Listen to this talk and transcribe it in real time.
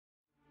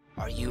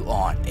Are you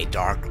on a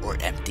dark or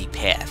empty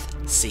path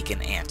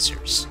seeking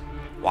answers?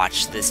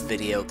 Watch this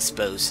video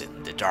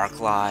exposing the dark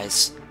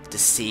lies,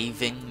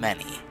 deceiving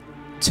many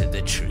to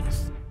the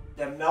truth.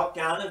 The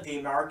meltdown of the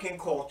American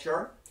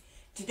culture.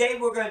 Today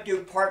we're going to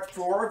do part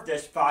 4 of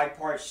this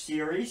 5-part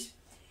series.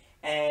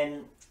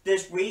 And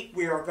this week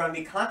we are going to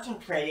be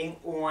concentrating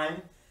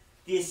on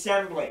the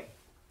assembly.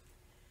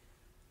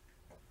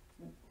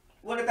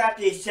 What about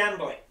the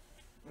assembly?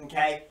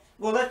 Okay,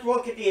 well, let's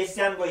look at the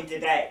assembly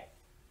today.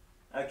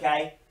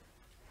 Okay,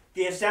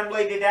 the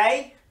assembly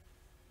today,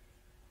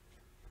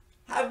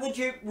 how would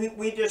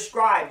we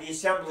describe the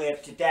assembly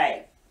of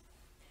today?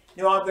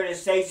 Now, I'm going to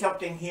say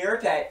something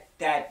here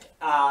that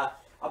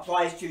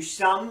applies to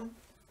some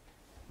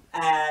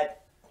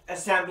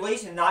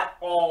assemblies and not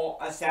all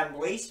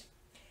assemblies.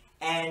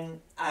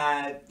 And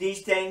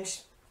these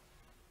things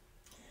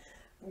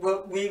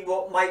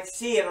might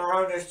see in our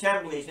own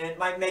assemblies, and it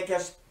might make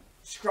us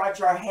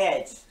scratch our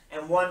heads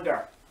and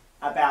wonder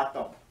about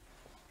them.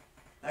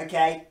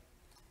 Okay?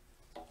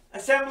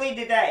 Assembly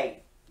today.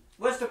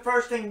 What's the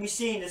first thing we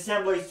see in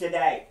assemblies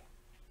today?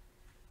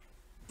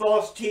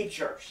 False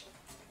teachers.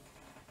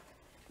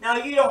 Now,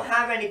 you don't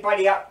have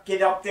anybody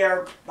get up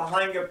there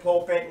behind your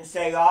pulpit and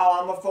say, "Oh,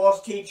 I'm a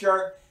false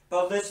teacher,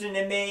 but listen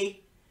to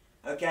me."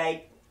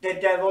 Okay? The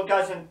devil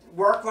doesn't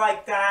work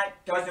like that,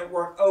 doesn't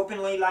work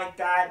openly like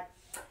that.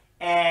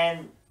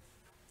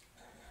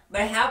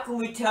 But how can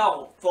we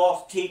tell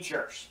false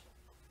teachers?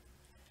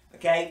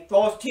 Okay?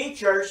 False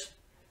teachers,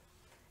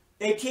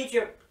 they teach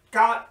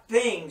God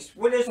things.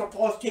 What is a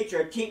false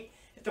teacher?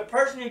 It's a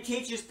person who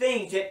teaches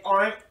things that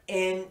aren't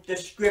in the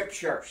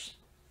scriptures.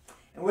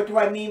 And what do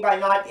I mean by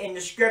not in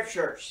the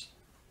scriptures?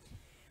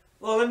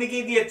 Well, let me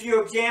give you a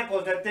few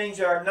examples of things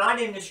that are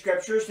not in the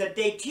scriptures that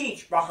they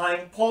teach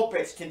behind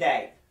pulpits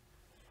today.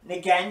 And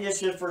again,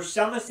 this is for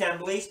some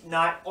assemblies,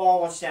 not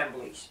all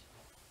assemblies.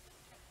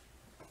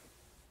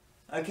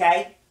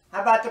 Okay?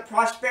 How about the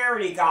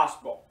prosperity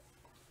gospel?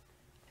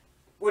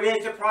 What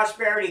is the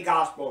prosperity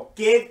gospel?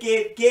 Give,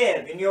 give,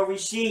 give, and you'll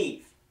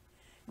receive.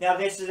 Now,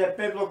 this is a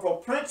biblical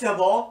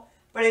principle,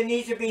 but it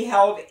needs to be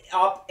held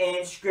up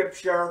in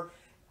Scripture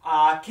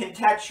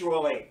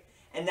contextually.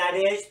 And that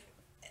is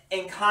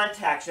in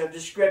context of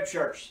the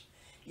Scriptures.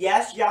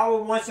 Yes,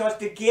 Yahweh wants us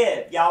to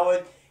give.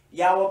 Yahweh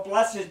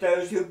blesses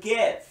those who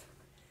give.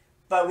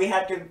 But we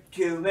have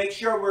to make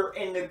sure we're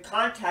in the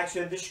context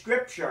of the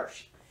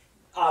Scriptures.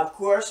 Of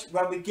course,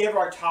 when we give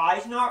our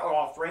tithes and our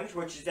offerings,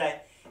 which is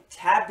a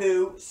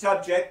taboo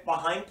subject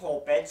behind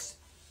pulpits,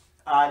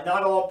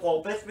 not all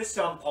pulpits, but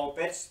some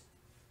pulpits,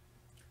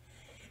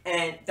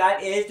 and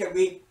that is that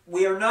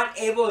we are not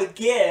able to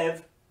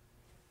give.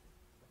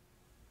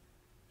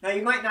 Now,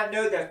 you might not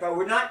know this, but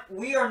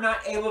we are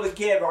not able to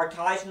give our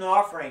tithes and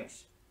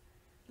offerings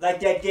like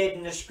they did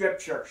in the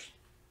Scriptures.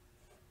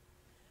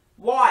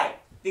 Why?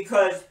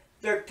 Because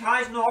their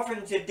tithes and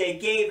offerings that they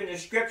gave in the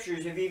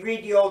Scriptures, if you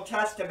read the Old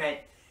Testament,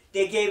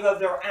 they gave of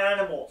their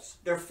animals,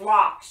 their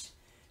flocks,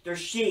 their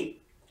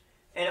sheep,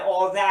 and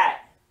all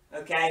that,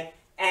 okay?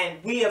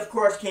 And we, of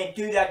course, can't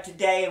do that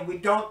today, and we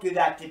don't do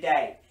that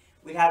today.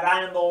 We have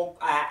animal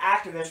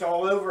activists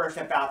all over us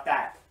about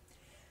that.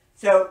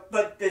 So,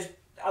 but there's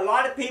a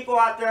lot of people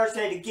out there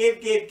say to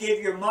give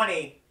your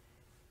money.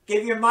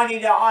 Give your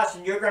money to us,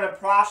 and you're going to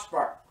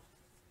prosper.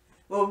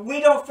 Well, we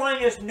don't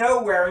find this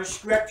nowhere in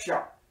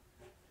Scripture.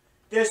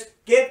 Just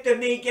give to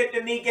me, give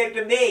to me, give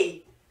to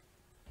me,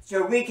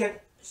 so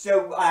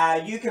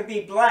you can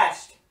be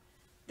blessed.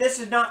 This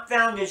is not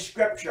found in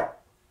Scripture.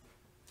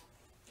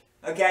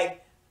 Okay?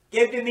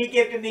 Give to me,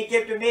 give to me,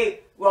 give to me.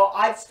 Well,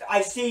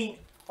 I've seen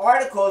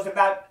articles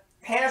about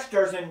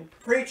pastors and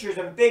preachers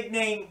and big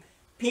name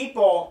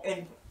people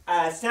in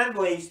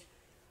assemblies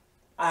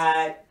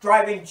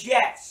driving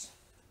jets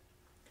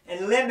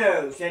and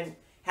limos and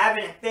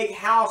having big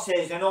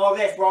houses and all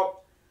this.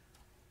 Well,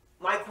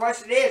 my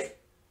question is,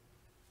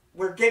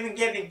 we're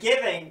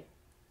giving.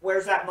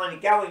 Where's that money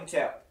going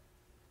to?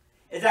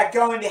 Is that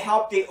going to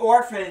help the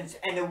orphans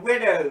and the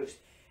widows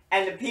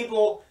and the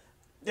people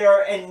that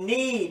are in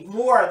need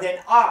more than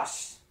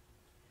us?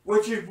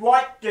 Which is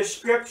what the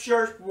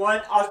Scriptures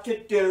want us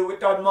to do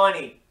with our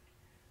money.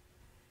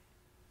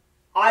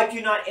 I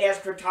do not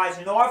ask for tithes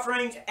and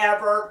offerings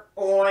ever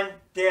on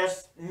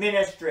this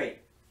ministry.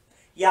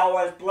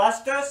 Yahweh has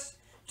blessed us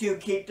to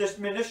keep this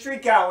ministry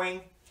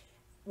going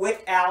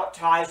without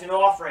tithes and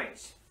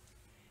offerings.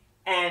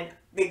 And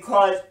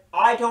because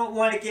I don't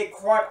want to get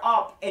caught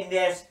up in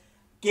this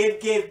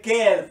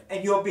give,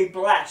 and you'll be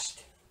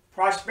blessed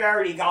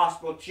prosperity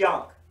gospel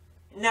junk.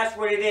 And that's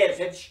what it is.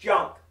 It's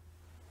junk.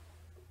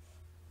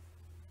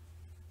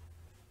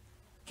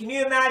 Can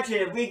you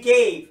imagine if we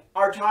gave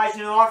our tithes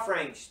and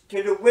offerings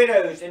to the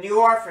widows and the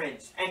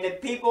orphans and the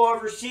people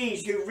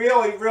overseas who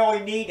really, really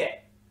need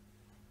it?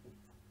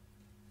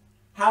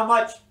 How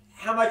much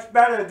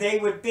better they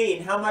would be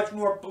and how much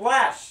more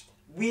blessed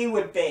we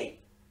would be.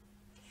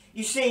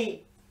 You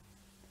see,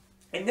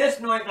 and this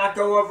might not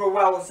go over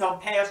well with some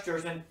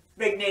pastors and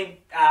big name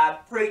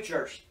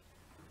preachers,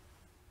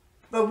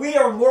 but we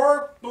are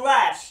more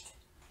blessed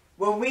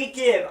when we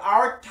give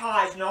our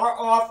tithes and our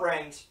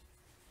offerings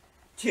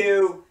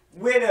to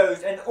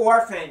widows and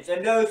orphans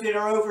and those that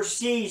are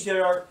overseas that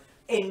are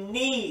in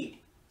need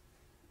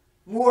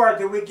more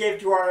than we give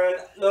to our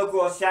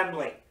local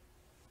assembly.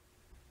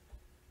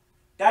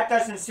 That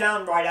doesn't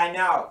sound right, I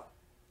know.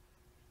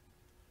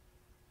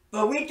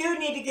 But we do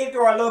need to give to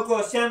our local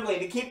assembly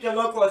to keep the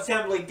local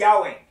assembly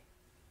going.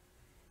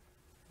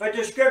 But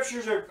the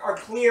scriptures are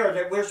clear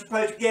that we're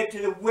supposed to give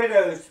to the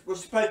widows. We're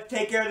supposed to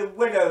take care of the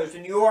widows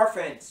and the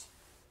orphans.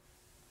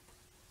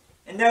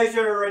 And those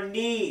that are in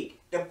need,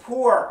 the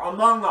poor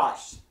among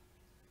us.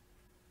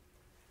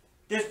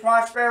 This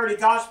prosperity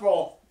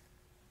gospel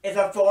is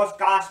a false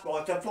gospel.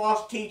 It's a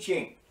false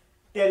teaching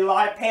that a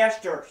lot of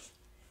pastors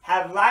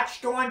have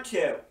latched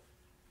onto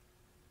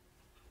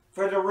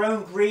for their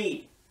own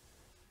greed.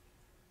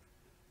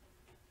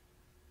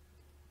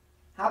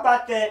 How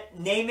about the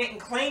name it and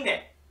claim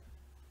it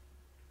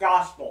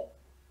gospel?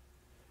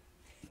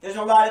 There's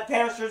a lot of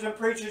pastors and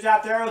preachers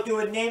out there who do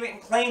a name it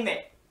and claim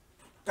it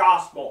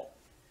gospel.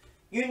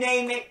 You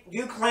name it,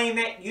 you claim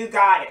it, you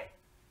got it.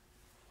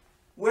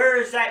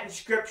 Where is that in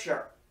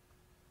Scripture?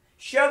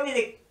 Show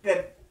me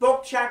the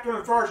book, chapter,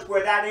 and verse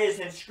where that is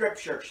in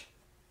Scriptures.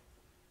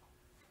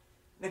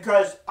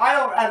 Because I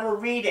don't ever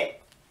read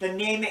it, the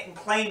name it and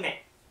claim it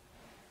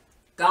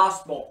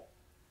gospel.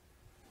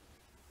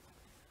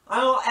 I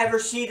don't ever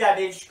see that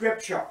in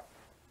Scripture.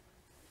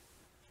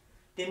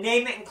 The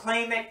name it and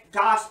claim it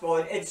gospel,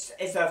 it's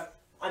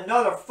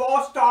another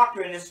false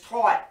doctrine is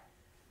taught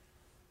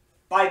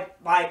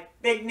by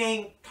big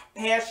name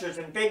pastors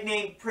and big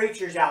name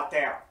preachers out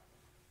there.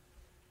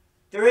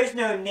 There is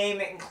no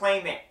name it and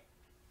claim it.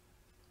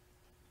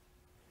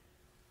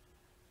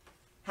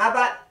 How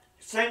about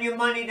send your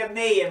money to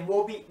me and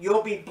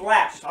you'll be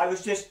blessed? I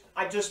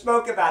just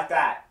spoke about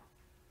that.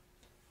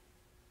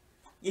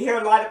 You hear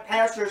a lot of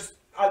pastors,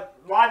 a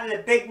lot of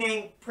the big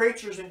name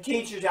preachers and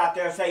teachers out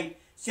there say,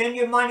 send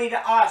your money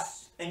to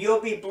us and you'll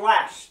be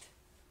blessed.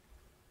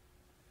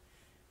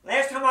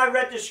 Last time I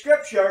read the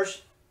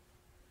scriptures,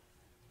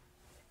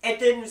 it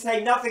didn't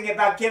say nothing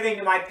about giving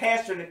to my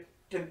pastor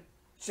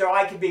so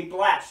I could be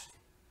blessed.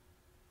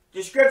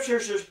 The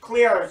scriptures are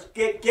clear. It's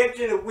give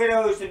to the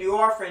widows and the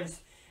orphans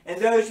and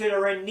those that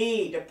are in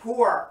need, the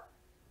poor,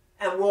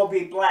 and will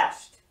be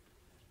blessed.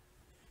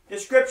 The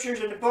scriptures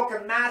in the book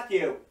of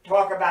Matthew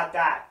talk about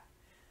that.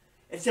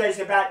 It says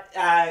about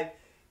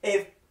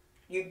if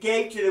you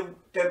gave to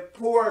the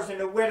poor and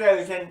the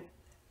widows and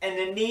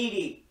the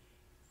needy.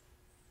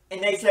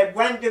 And they said,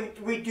 when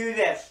did we do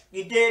this?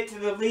 You did it to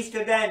the least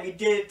of them. You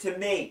did it to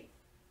me.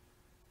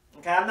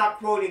 Okay, I'm not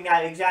quoting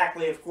that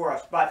exactly, of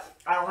course, but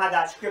I don't have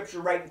that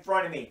scripture right in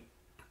front of me.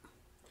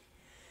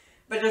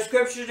 But the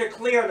scriptures are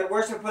clear that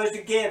we're supposed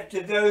to give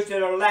to those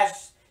that are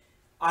less,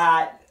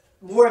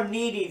 more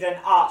needy than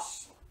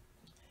us.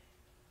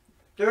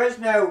 There is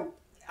no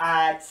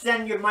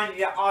send your money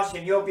to us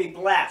and you'll be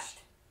blessed.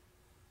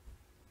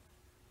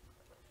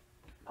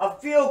 A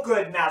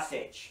feel-good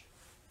message.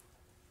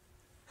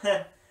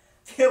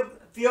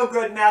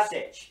 Feel-good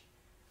message.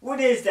 What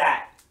is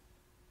that?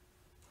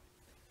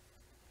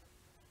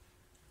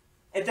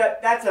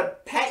 That's a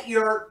pet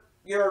your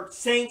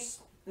saints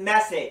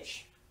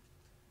message.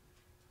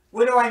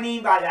 What do I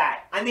mean by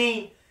that? I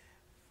mean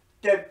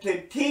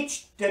to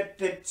teach,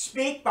 to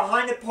speak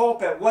behind the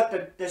pulpit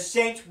what the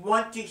saints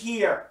want to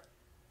hear.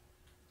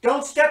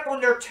 Don't step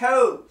on their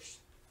toes.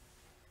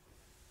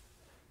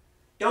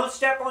 Don't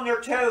step on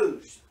their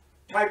toes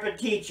type of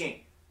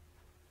teaching.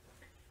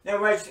 In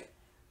other words,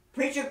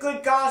 preach a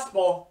good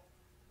gospel,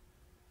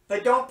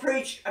 but don't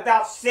preach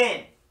about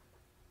sin.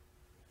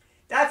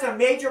 That's a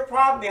major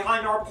problem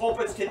behind our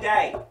pulpits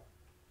today.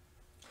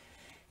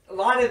 A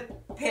lot of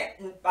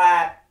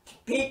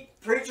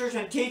preachers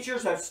and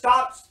teachers have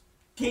stopped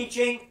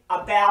teaching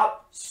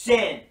about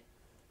sin.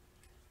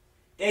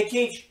 They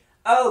teach,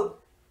 oh,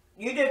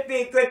 you just be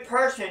a good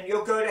person,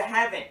 you'll go to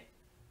heaven.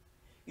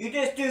 You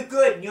just do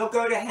good and you'll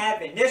go to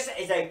heaven. This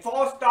is a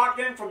false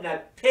doctrine from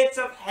the pits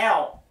of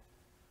hell.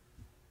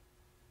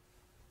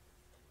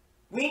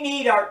 We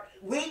need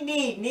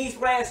in these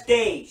last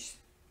days.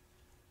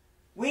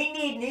 We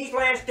need in these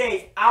last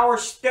days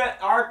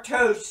our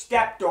toes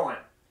stepped on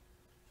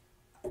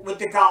with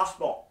the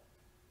gospel.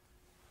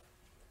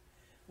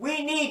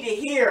 We need to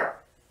hear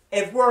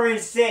if we're in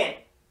sin.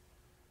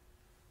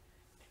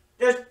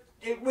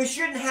 We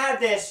shouldn't have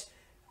this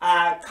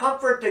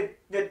comfort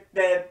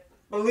the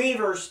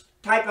believers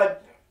type of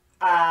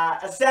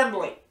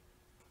assembly.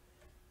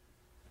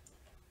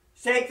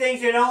 Say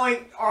things that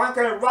aren't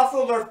going to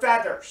ruffle their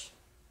feathers.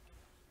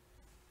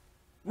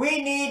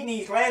 We need in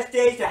these last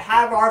days to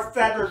have our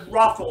feathers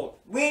ruffled.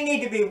 We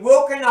need to be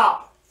woken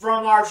up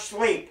from our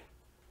sleep.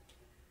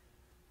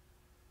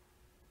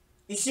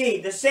 You see,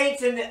 the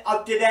saints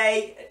of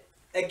today,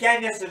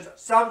 again, this is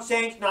some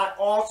saints, not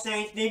all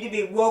saints, need to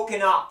be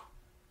woken up.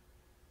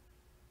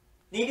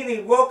 Need to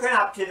be woken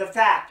up to the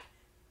fact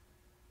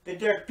that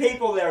there's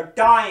people that are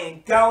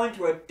dying, going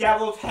to a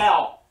devil's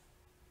hell.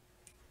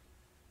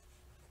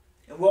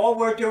 And all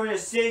we're doing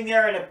is sitting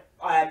there in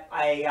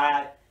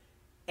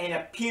in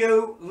a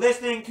pew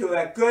listening to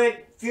a good,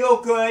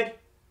 feel-good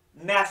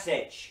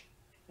message.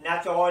 And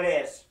that's all it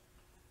is.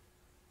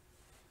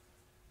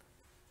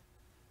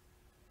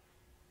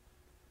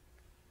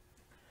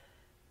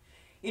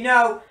 You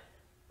know,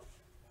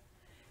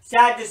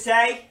 sad to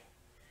say,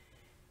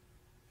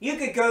 you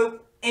could go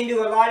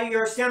into a lot of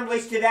your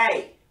assemblies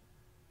today.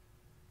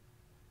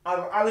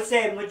 I would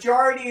say a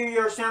majority of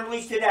your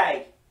assemblies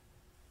today.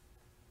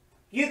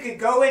 You could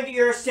go into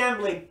your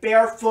assembly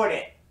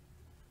barefooted.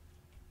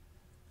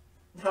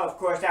 Now, of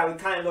course, that would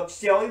kind of look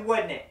silly,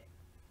 wouldn't it?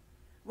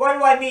 What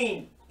do I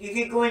mean? You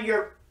could go in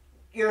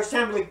your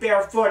assembly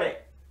barefooted.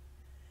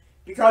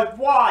 Because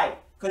why?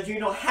 Because you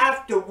don't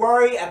have to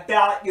worry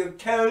about your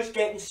toes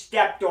getting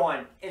stepped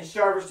on in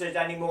services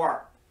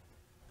anymore.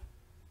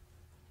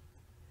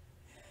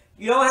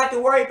 You don't have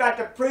to worry about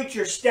the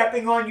preacher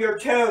stepping on your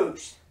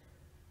toes.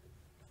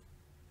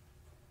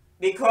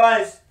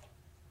 Because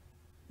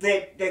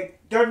they're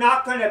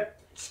not going to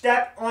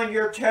step on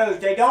your toes.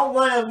 They don't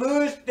want to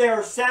lose their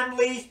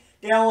assemblies.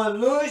 They don't want to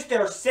lose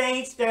their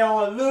saints. They don't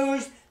want to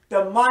lose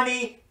the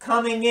money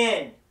coming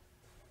in.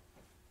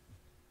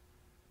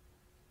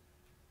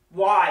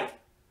 Why?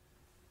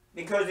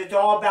 Because it's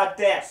all about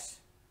this.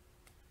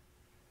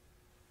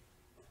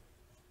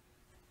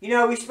 You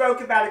know, we spoke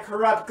about a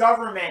corrupt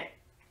government.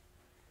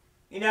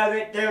 You know,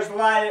 that there's a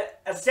lot of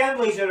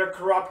assemblies that are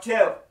corrupt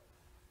too.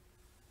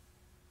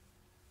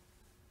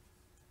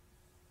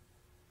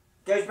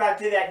 Goes back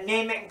to that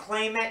name it and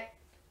claim it.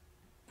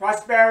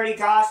 Prosperity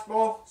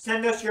gospel.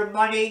 Send us your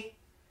money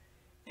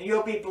and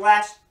you'll be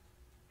blessed.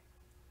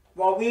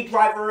 While we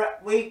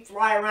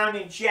fly around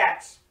in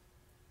jets.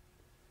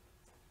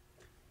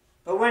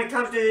 But when it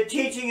comes to the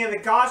teaching of the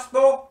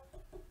gospel,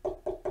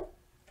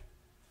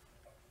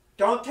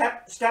 don't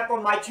step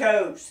on my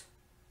toes.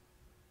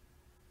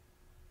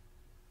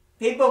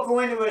 People go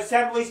into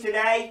assemblies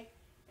today,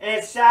 and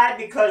it's sad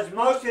because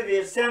most of the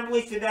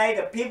assemblies today,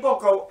 the people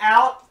go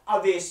out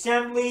of the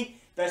assembly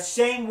the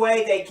same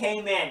way they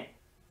came in.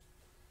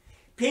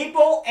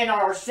 People in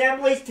our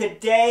assemblies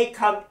today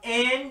come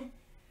in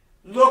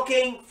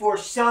looking for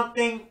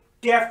something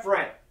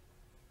different.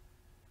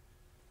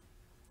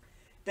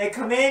 They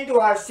come into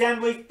our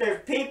assemblies.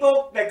 There's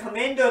people that come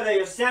into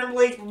the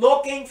assemblies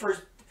looking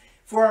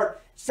for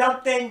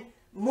something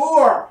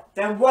more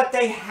than what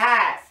they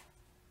have.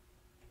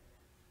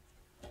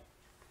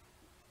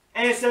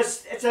 And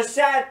it's a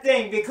sad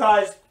thing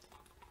because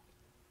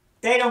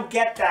they don't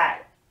get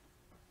that.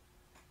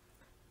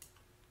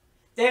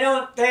 They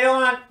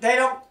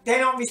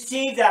don't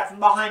receive that from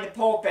behind the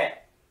pulpit.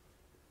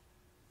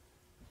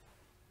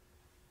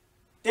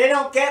 They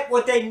don't get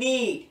what they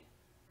need.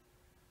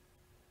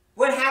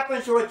 What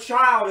happens to a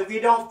child if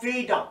you don't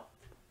feed them?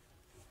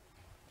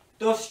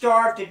 They'll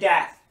starve to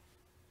death.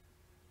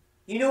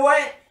 You know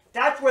what?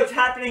 That's what's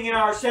happening in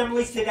our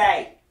assemblies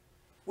today.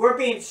 We're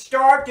being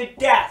starved to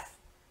death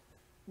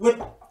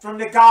from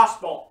the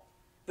gospel.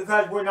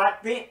 Because we're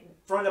not being,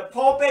 from the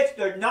pulpits,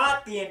 they're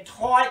not being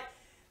taught.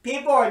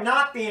 People are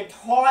not being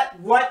taught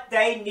what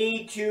they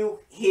need to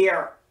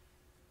hear.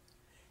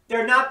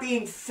 They're not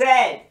being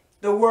fed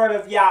the word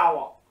of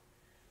Yahweh.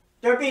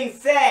 They're being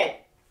fed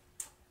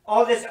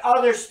all this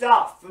other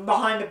stuff from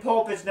behind the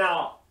pulpits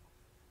now.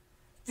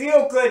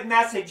 Feel-good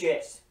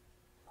messages.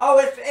 Oh,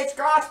 it's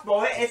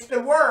gospel. It's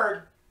the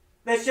word.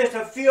 It's just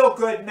a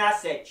feel-good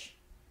message.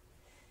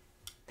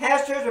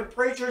 Pastors and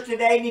preachers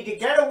today need to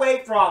get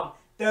away from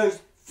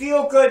those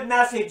feel-good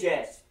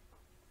messages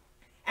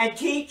and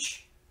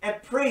teach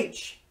and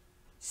preach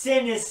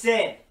sin is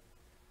sin.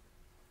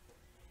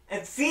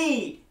 And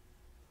feed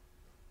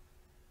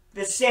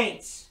the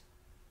saints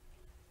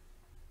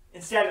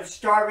instead of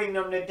starving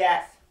them to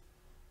death.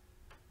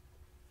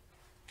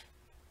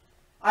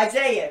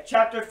 Isaiah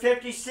chapter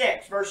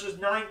 56, verses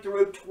 9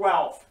 through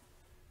 12.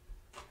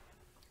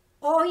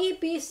 All ye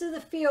beasts of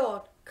the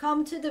field,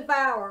 come to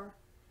devour.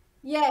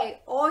 Yea,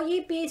 all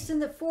ye beasts in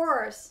the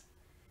forest.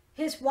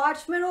 His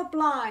watchmen are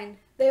blind,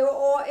 they are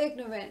all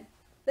ignorant.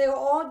 They are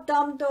all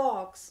dumb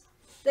dogs.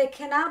 They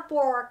cannot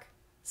bark,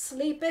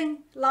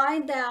 sleeping,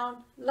 lying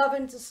down,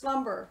 loving to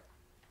slumber.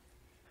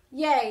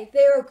 Yea,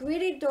 they are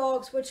greedy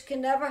dogs which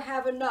can never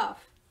have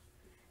enough.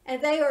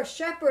 And they are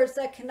shepherds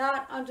that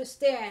cannot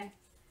understand.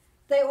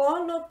 They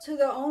all look to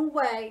their own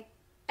way,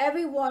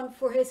 every one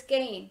for his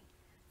gain.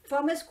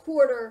 From his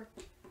quarter,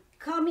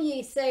 come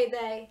ye, say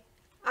they,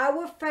 I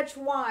will fetch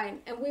wine,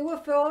 and we will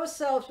fill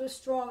ourselves with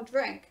strong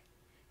drink.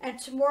 And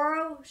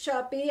tomorrow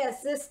shall be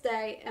as this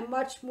day, and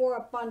much more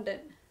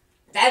abundant.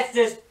 That's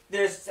this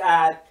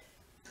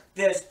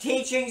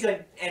teachings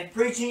and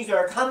preachings that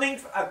are coming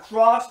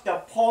across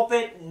the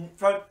pulpit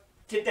from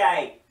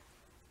today.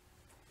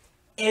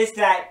 Is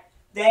that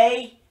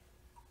they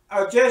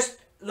are just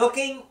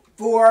looking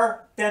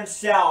for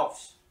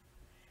themselves.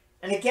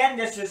 And again,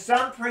 this is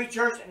some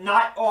preachers,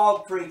 not all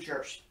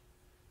preachers.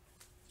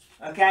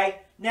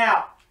 Okay?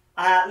 Now,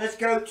 let's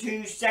go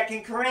to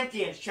 2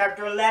 Corinthians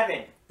chapter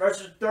 11,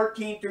 verses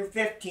 13 through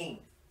 15.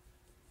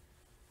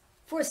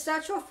 For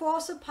such are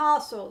false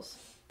apostles,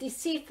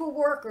 deceitful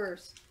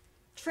workers,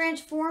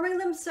 transforming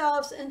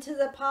themselves into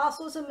the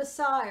apostles of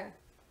Messiah.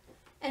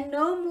 And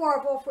no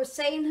marvel, for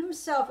Satan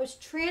himself is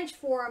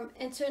transformed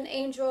into an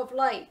angel of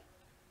light.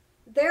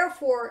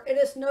 Therefore, it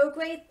is no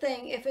great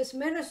thing if his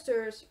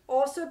ministers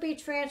also be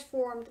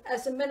transformed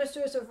as the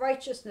ministers of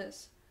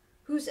righteousness,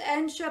 whose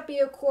end shall be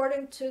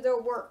according to their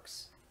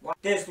works.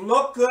 This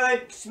look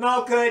good,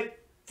 smell good,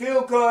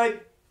 feel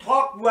good,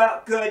 talk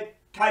well good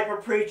type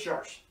of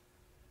preachers.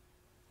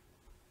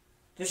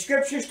 The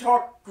scriptures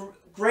talk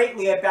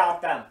greatly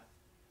about them.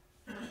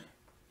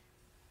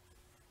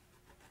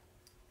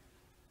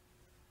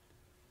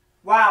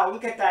 Wow,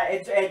 look at that.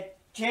 It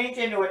changed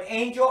into an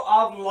angel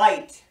of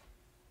light.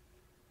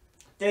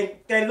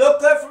 They look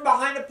good from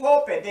behind the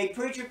pulpit. They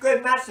preach a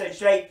good message.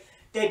 They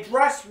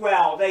dress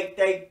well.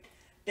 They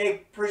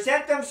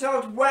present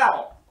themselves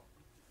well.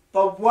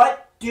 But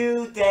what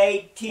do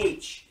they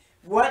teach?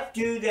 What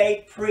do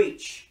they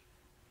preach?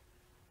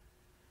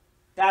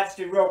 That's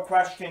the real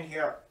question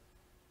here.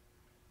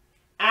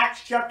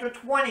 Acts chapter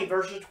 20,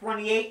 verses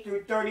 28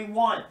 through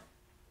 31.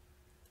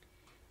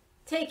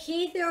 Take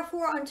heed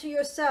therefore unto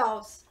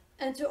yourselves,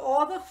 and to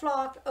all the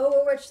flock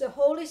over which the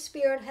Holy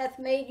Spirit hath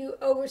made you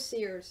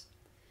overseers,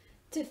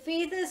 to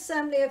feed the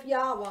assembly of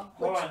Yahweh.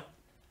 Hold on.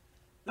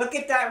 Look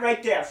at that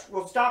right there.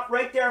 We'll stop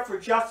right there for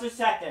just a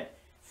second.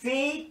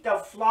 Feed the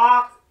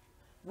flock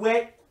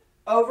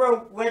over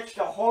which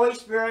the Holy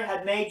Spirit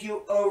had made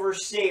you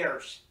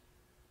overseers.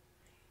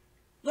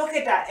 Look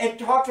at that. It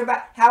talks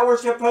about how we're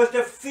supposed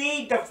to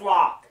feed the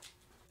flock,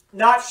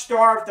 not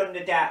starve them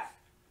to death.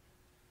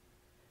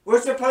 We're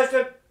supposed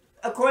to,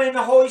 according to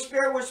the Holy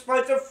Spirit, we're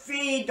supposed to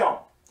feed them.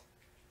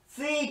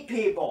 Feed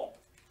people.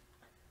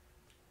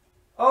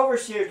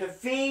 Overseers, to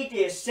feed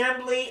the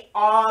assembly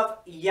of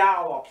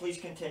Yahweh. Please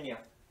continue.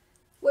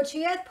 Which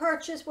he hath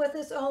purchased with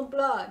his own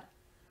blood.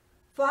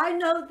 For I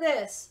know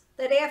this,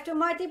 that after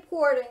my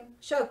departing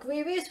shall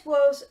grievous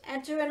wolves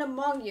enter in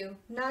among you,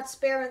 not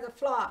sparing the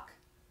flock.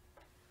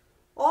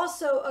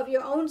 Also of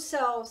your own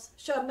selves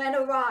shall men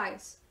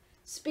arise,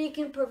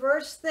 speaking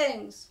perverse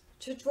things,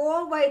 to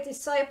draw away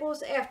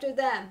disciples after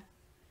them.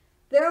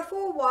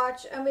 Therefore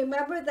watch, and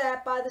remember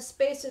that by the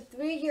space of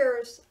 3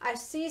 years I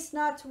cease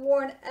not to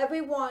warn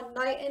every one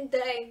night and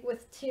day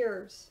with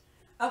tears.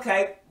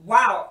 Okay,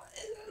 wow,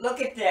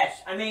 look at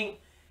this. I mean,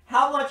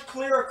 how much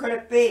clearer could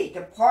it be?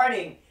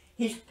 Departing,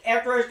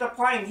 after his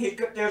departing,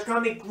 there's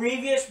going to be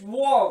grievous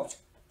wolves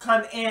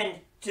come in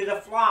to the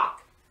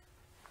flock.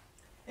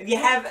 If you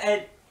have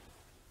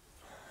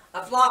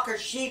a flock of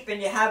sheep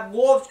and you have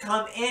wolves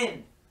come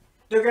in,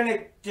 they're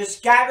going to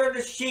scatter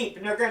the sheep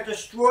and they're going to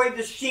destroy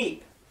the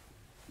sheep.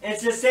 And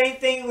it's the same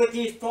thing with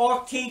these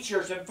false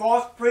teachers and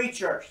false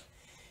preachers.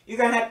 You're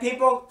going to have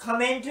people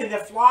come into the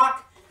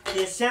flock,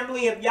 the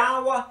assembly of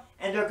Yahweh,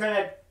 and they're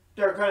going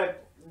to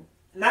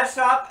mess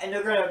up and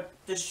they're going to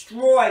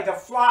destroy the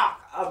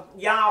flock of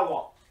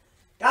Yahweh.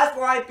 That's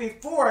why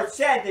before it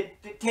said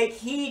that take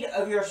heed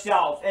of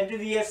yourselves and to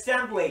the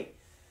assembly,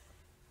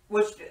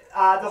 which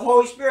the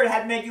Holy Spirit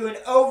had made you an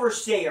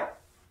overseer.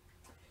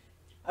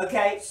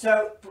 Okay,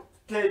 so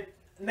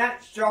men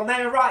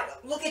arise.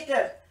 Look at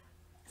this.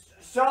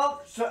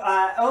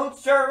 Own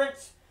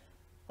servants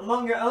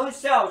among your own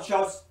selves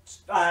shall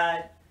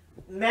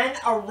men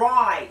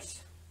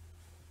arise,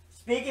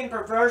 speaking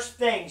perverse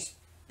things.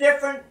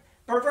 Different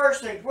perverse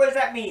things. What does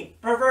that mean?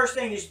 Perverse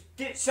things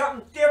is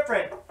something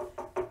different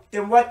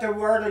than what the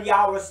word of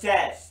Yahweh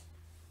says.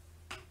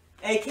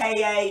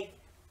 AKA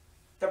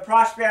the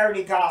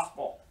prosperity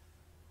gospel,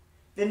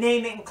 the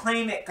name it and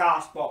claim it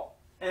gospel,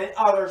 and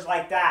others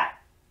like that.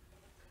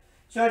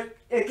 So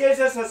it gives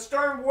us a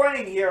stern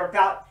warning here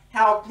about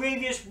how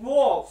grievous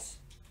wolves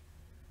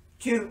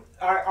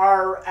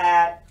are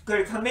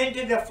going to come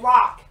into the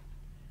flock.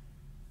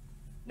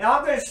 Now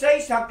I'm going to say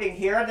something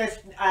here that's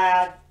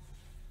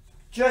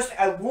just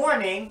a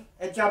warning.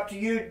 It's up to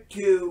you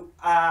to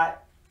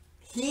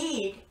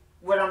heed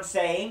what I'm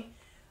saying.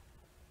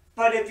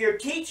 But if you're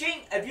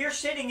teaching, if you're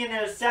sitting in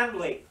an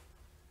assembly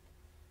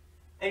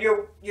and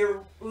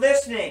you're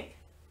listening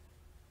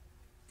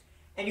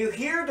and you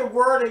hear the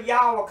word of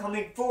Yahweh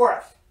coming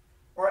forth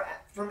or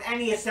from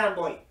any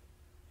assembly,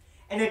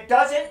 and it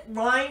doesn't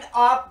line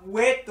up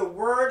with the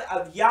word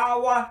of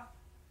Yahweh,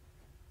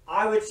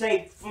 I would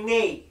say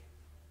flee.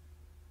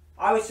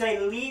 I would say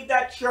leave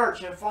that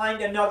church and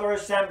find another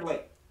assembly.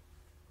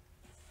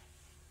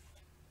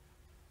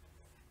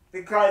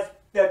 Because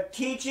the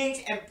teachings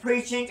and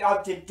preachings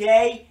of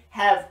today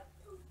have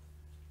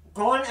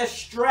gone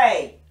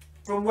astray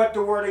from what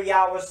the word of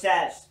Yahweh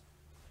says.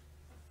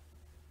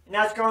 And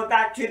that's going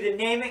back to the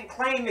name it and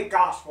claim it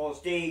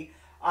gospels, the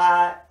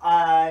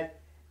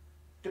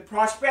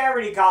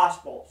prosperity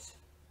gospels,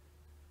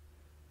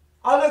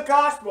 other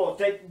gospels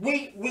that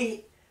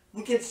we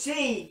can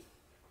see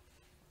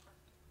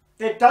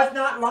that does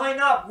not line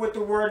up with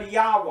the word of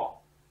Yahweh.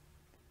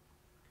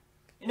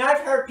 And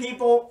I've heard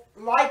people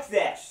like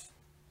this.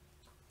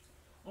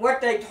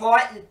 What they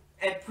taught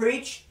and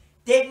preached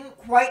didn't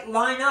quite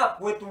line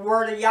up with the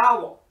word of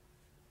Yahweh.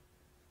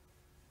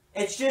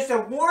 It's just a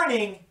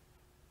warning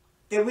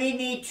that we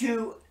need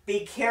to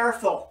be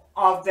careful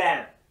of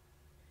them.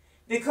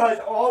 Because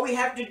all we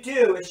have to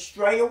do is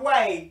stray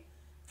away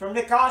from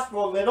the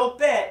gospel a little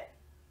bit.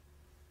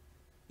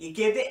 You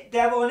give the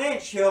devil an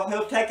inch,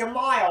 he'll take a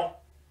mile.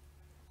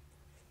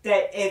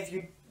 That if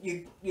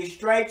you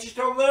stray just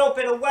a little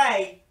bit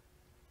away,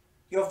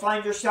 you'll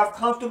find yourself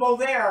comfortable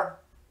there.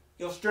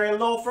 You'll stray a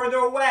little further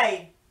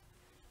away.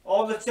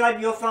 All of a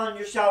sudden you'll find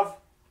yourself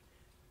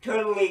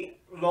totally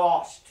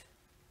lost.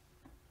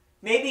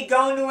 Maybe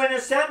going to an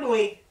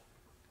assembly,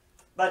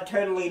 but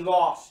totally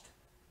lost.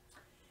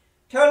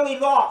 Totally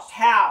lost.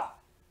 How?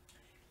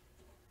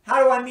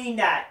 How do I mean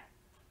that?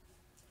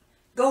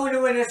 Going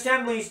to an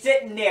assembly,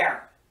 sitting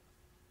there,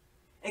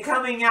 and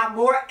coming out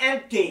more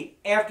empty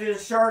after the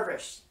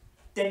service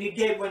than you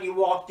did when you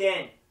walked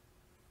in.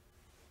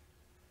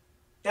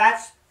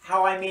 That's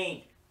how I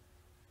mean.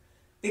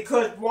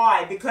 Because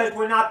why? Because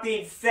we're not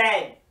being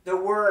fed the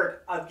word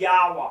of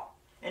Yahweh.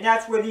 And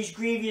that's where these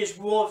grievous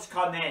wolves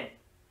come in.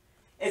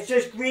 It's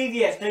just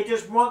grievous. They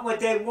just want what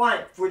they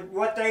want for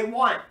what they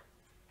want.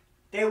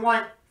 They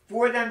want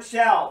for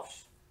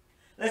themselves.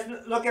 Let's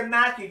look at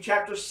Matthew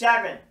chapter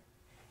 7,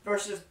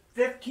 verses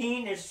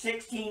 15 and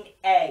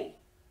 16a.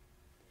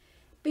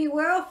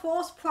 Beware of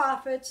false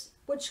prophets,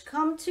 which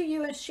come to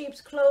you in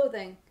sheep's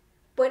clothing,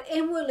 but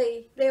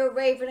inwardly they are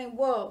ravening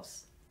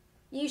wolves.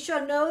 Ye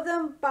shall know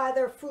them by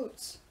their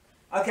fruits.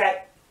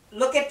 Okay,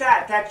 look at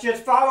that. That's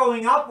just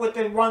following up with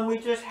the one we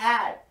just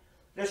had.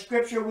 The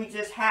scripture we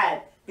just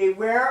had.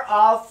 Beware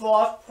of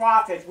false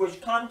prophets,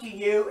 which come to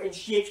you in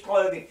sheep's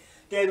clothing.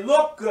 They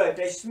look good,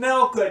 they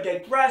smell good, they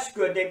dress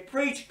good, they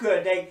preach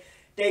good,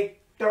 they're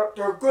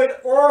good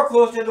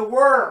oracles of the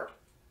word.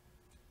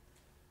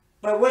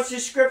 But what's the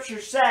scripture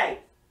say?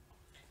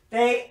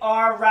 They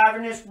are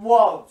ravenous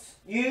wolves.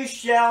 You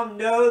shall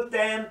know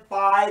them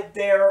by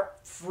their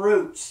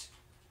fruits.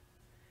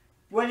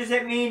 What does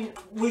it mean?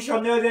 We shall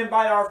know them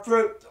by our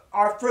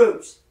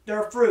fruits.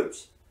 Their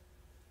fruits.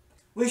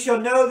 We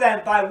shall know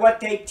them by what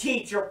they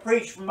teach or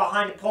preach from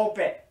behind the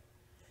pulpit.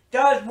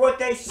 Does what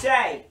they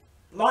say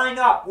line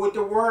up with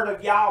the word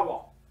of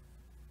Yahweh?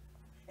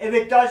 If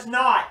it does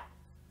not,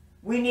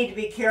 we need to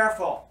be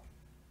careful.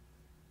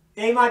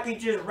 They might be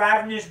just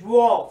ravenous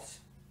wolves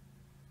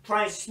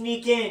trying to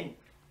sneak in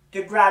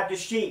to grab the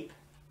sheep.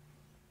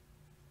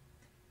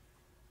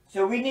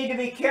 So we need to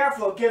be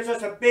careful. It gives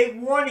us a big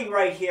warning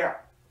right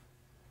here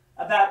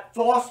about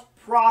false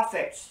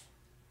prophets.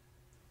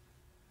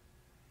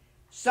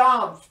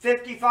 Psalms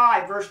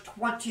 55, verse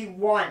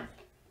 21.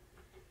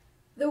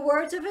 The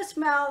words of his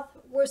mouth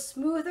were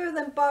smoother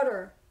than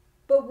butter,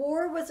 but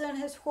war was in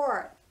his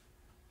heart.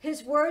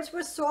 His words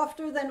were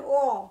softer than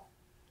oil,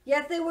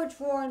 yet they were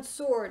drawn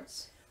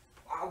swords.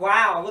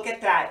 Wow, look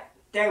at that.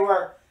 The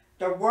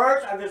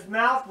words of his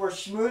mouth were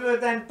smoother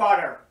than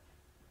butter.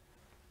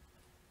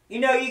 You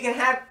know, you can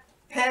have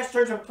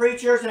pastors and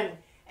preachers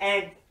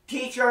and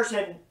teachers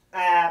and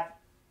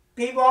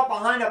people up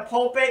behind a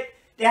pulpit.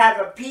 They have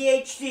a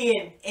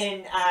PhD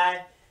in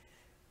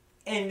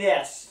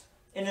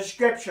the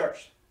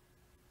scriptures.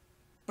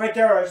 But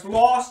they're as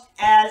lost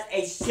as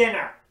a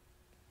sinner.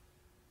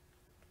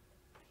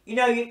 You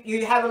know,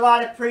 you have a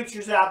lot of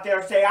preachers out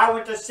there say, I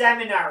went to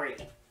seminary.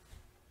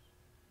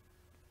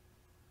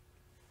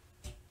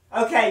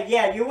 Okay,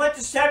 yeah, you went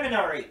to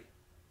seminary.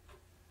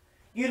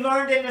 You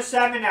learned in the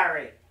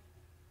seminary.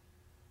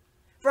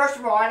 First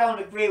of all, I don't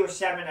agree with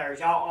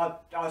seminaries.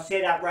 I'll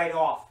say that right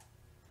off.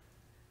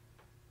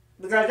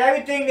 Because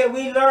everything that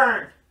we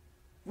learn,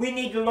 we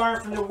need to learn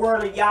from the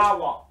word of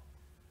Yahweh.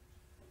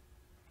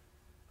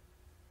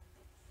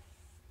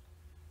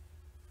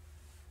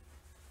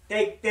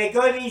 They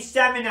go to these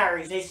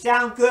seminaries. They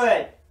sound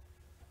good.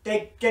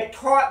 They get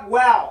taught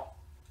well.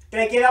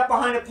 They get up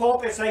behind the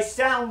pulpits. They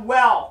sound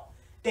well.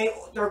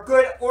 They're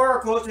good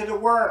oracles of the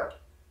word.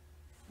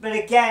 But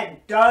again,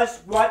 does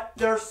what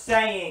they're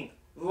saying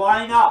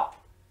line up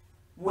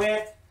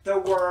with the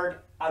word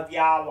of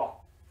Yahweh?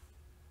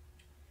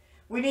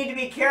 We need to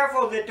be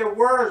careful that the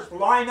words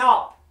line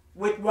up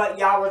with what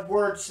Yahweh's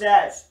word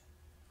says.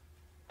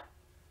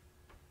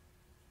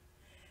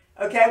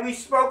 Okay, we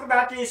spoke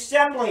about the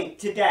assembly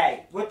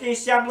today. What the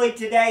assembly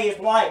today is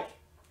like.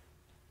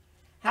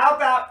 How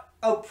about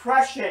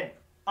oppression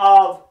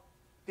of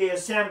the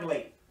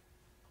assembly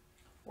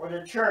or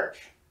the church?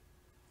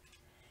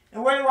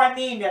 And what do I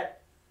mean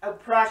that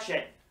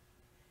oppression?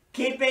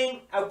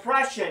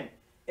 Oppression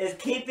is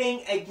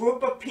keeping a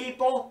group of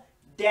people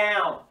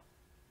down.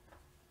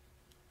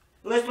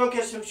 Let's look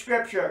at some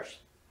scriptures.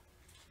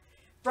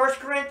 1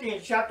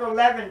 Corinthians chapter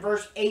 11,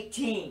 verse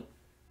 18.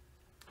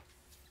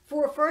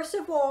 For first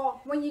of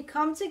all, when you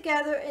come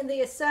together in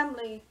the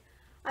assembly,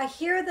 I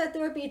hear that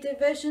there be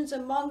divisions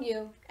among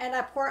you, and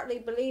I partly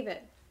believe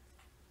it.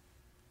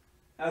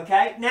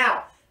 Okay,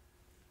 now,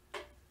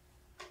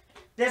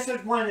 this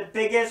is one of the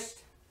biggest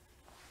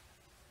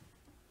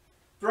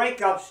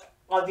breakups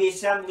of the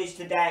assemblies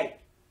today.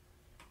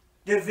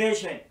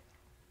 Division.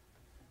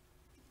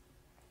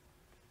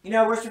 You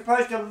know, we're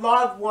supposed to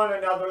love one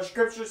another.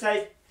 Scripture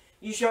says,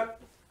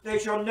 they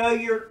shall know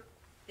your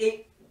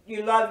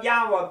you love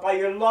Yahweh by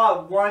your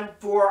love one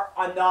for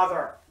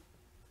another.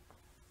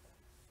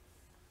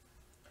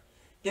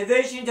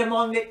 Divisions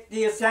among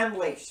the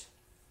assemblies.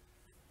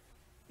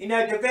 You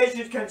know,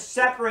 divisions can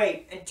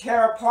separate and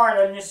tear apart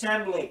an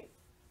assembly.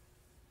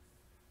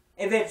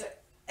 If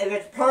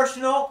it's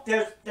personal,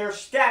 there's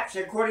steps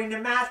according to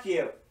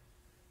Matthew.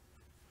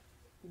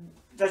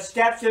 The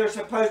steps that are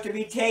supposed to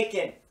be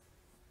taken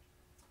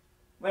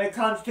when it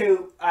comes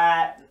to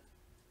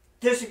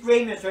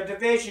disagreements or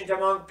divisions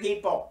among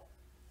people.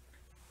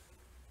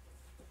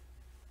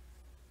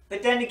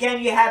 But then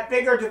again, you have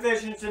bigger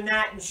divisions than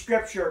that in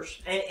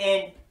scriptures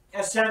and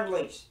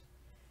assemblies.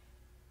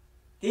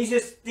 These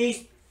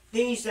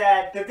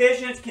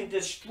divisions can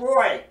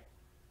destroy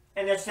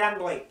an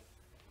assembly.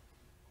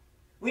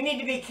 We need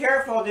to be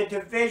careful of the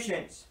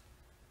divisions.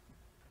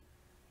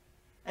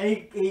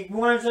 And he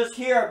warns us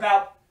here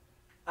about,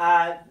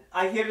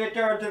 I hear that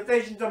there are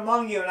divisions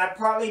among you, and I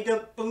partly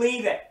do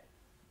believe it.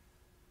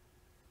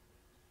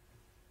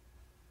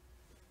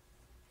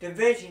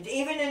 Divisions.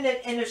 Even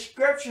in the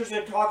scriptures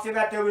it talks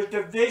about there was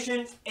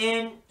divisions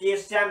in the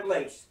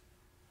assemblies.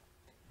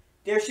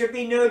 There should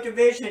be no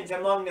divisions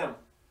among them.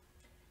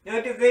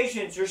 No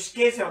divisions or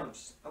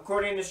schisms,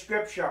 according to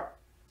scripture.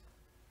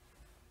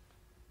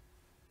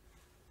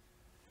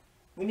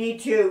 We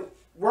need to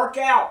work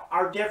out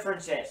our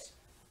differences.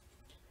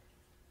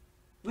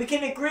 We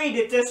can agree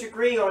to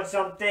disagree on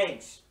some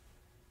things.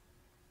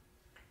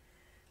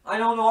 I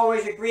don't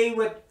always agree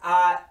with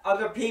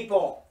other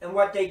people and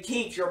what they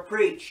teach or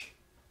preach.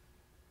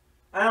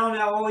 I don't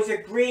always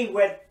agree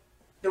with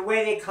the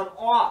way they come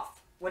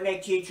off when they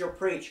teach or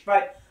preach.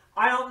 But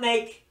I don't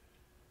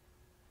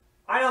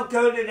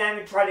go to them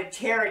and try to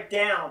tear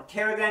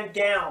them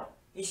down.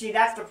 You see,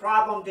 that's the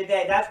problem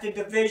today. That's the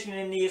division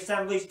in the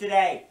assemblies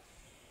today.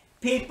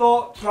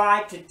 People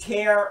try to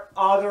tear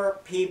other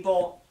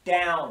people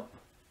down.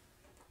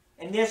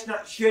 And this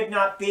should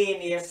not be in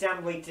the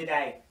assembly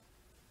today.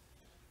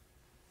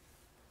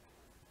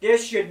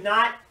 This should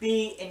not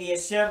be in the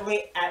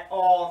assembly at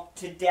all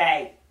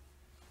today.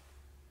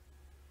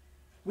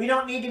 We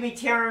don't need to be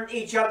tearing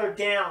each other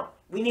down.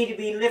 We need to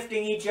be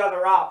lifting each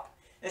other up.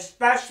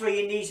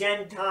 Especially in these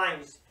end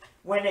times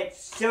when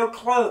it's so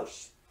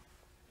close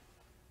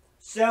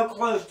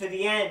to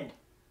the end.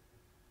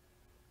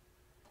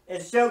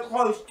 It's so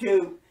close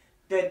to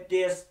the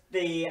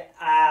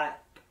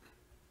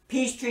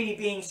peace treaty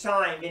being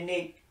signed and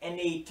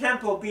the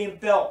temple being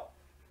built.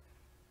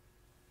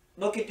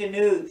 Look at the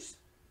news.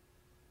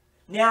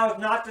 Now is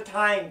not the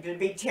time to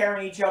be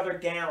tearing each other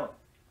down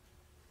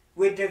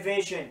with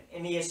division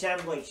in the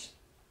assemblies.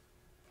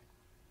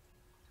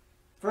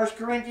 1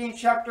 Corinthians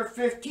chapter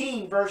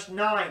 15, verse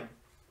 9.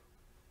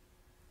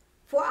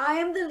 For I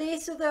am the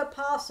least of the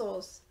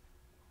apostles,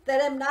 that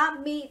am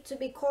not meet to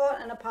be called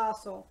an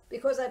apostle,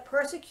 because I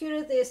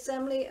persecuted the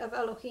assembly of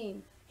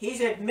Elohim. He's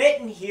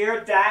admitting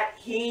here that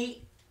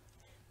he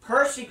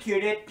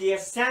persecuted the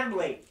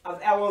assembly of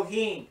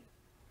Elohim.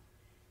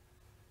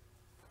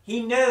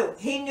 He knew.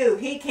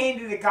 He came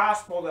to the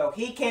gospel, though.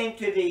 He came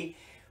to the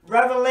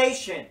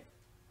revelation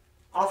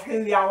of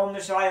who Yahweh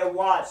Messiah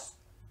was.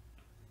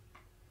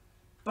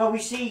 But we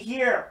see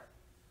here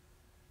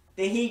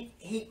that he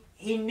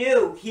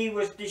knew he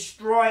was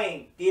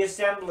destroying the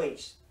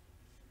assemblies.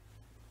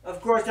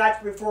 Of course,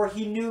 that's before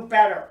he knew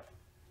better.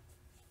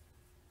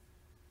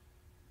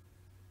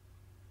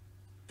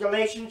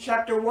 Galatians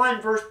chapter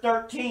 1, verse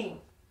 13.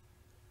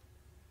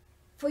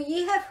 For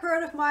ye have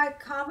heard of my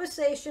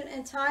conversation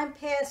in time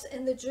past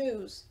in the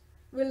Jews'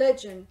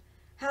 religion,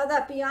 how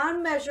that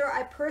beyond measure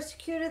I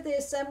persecuted the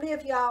assembly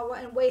of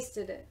Yahweh and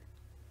wasted it.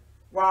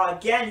 Well,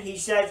 again, he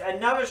says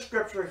another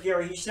scripture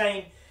here. He's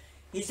saying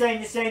the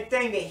same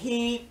thing, that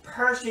he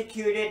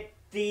persecuted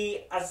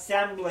the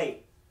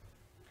assembly.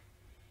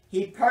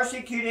 He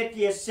persecuted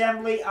the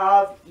assembly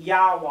of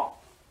Yahweh.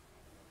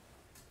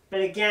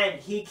 But again,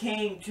 he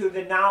came to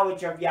the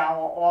knowledge of Yahweh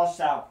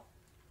also.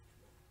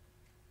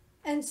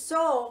 And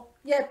so,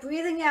 yet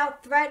breathing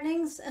out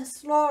threatenings and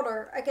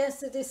slaughter against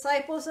the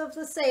disciples of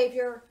the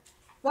Savior,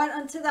 went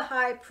unto the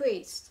high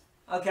priest.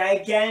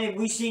 Okay, again,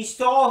 we see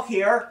Saul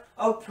here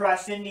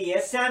oppressing the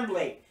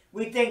assembly.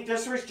 We think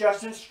this was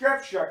just in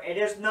scripture. It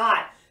is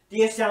not.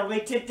 The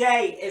assembly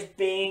today is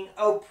being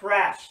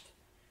oppressed.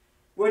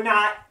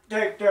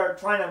 They're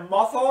trying to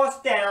muffle us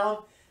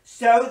down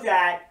so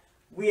that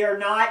we're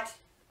not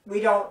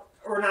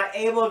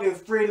able to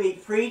freely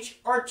preach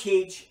or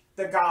teach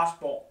the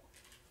gospel,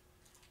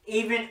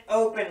 even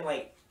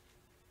openly.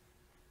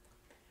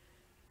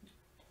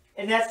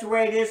 And that's the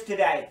way it is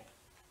today.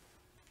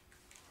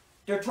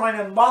 They're trying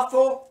to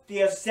muffle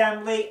the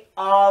assembly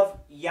of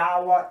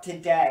Yahweh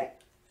today.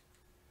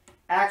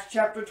 Acts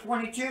chapter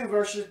 22,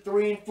 verses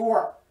 3 and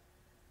 4.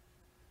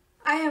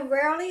 I am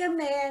rarely a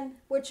man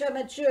which am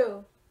a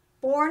Jew,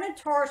 born in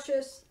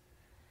Tarshish,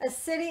 a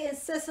city in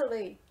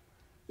Sicily,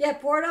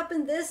 yet brought up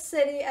in this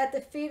city at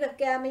the feet of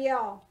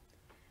Gamaliel,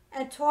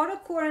 and taught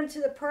according to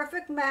the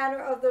perfect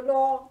manner of the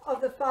law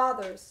of the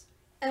fathers,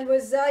 and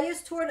was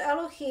zealous toward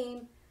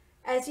Elohim,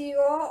 as ye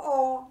are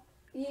all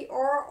ye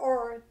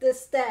are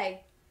this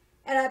day.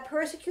 And I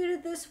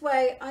persecuted this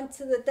way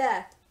unto the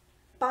death,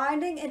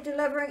 binding and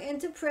delivering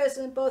into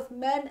prison both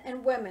men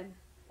and women.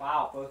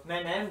 Wow, both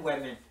men and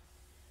women.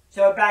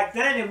 So back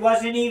then it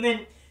wasn't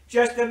even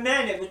just the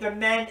men, it was the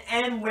men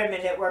and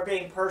women that were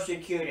being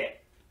persecuted.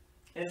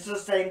 And it's the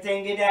same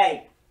thing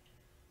today.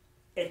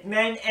 It's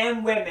men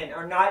and women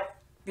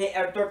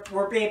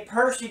were being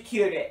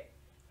persecuted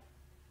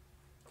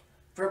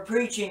for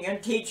preaching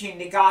and teaching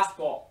the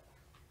gospel.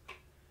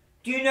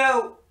 Do you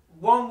know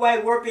one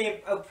way we're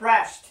being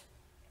oppressed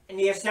in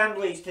the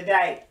assemblies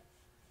today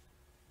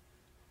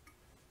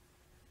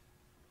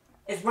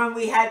is when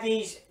we have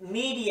these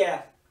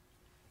media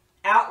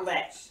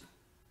outlets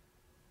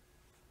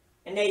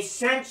and they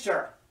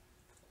censor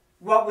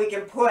what we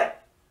can put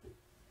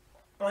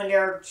on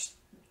their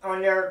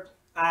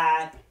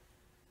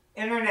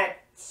internet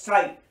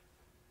site.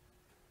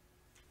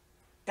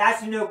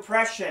 That's an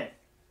oppression.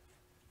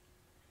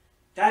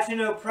 That's an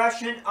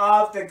oppression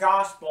of the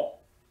gospel.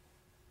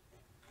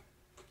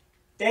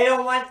 They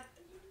don't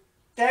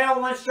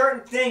want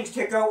certain things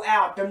to go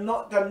out.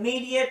 The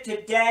media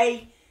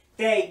today,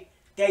 they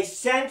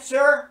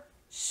censor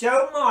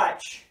so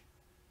much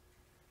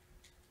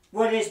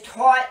what is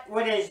taught,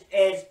 what is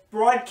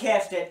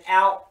broadcasted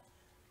out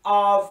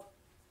of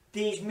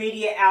these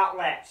media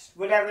outlets,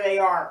 whatever they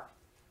are.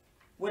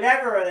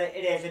 Whatever it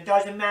is, it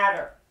doesn't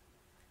matter.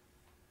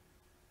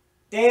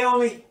 They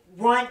only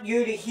want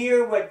you to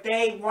hear what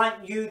they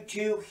want you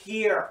to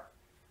hear.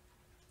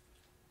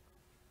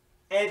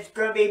 And it's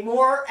going to be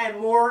more and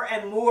more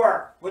and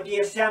more with the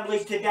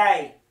assemblies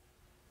today.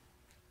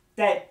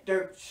 That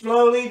they're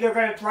going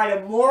to try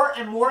to more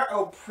and more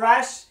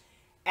oppress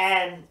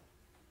and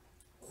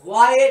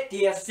quiet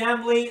the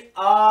assembly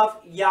of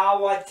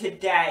Yahweh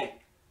today.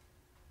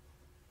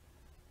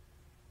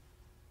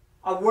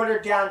 A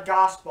watered down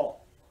gospel.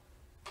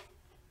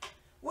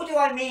 What do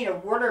I mean, a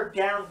watered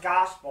down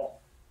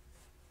gospel?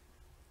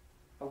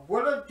 A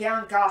watered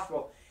down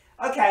gospel.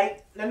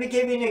 Okay, let me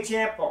give you an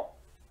example.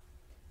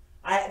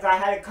 If I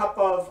had a cup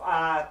of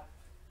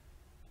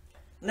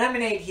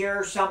lemonade here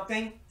or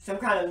something, some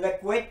kind of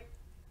liquid,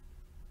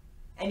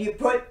 and you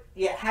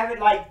have it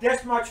like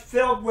this much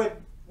filled with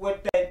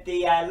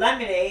the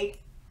lemonade,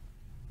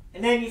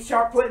 and then you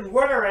start putting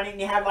water in it and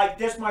you have like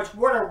this much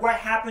water, what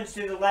happens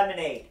to the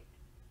lemonade?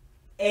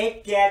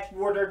 It gets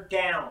watered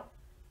down.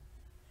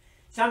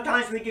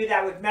 Sometimes we do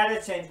that with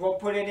medicines. We'll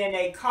put it in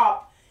a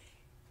cup,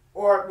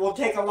 or we'll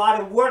take a lot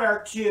of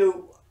water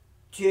to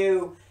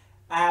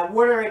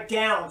water it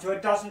down so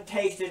it doesn't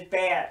taste as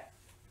bad.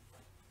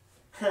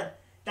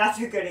 That's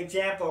a good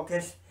example,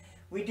 because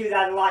we do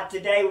that a lot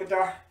today with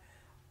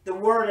the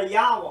word of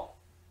Yahweh.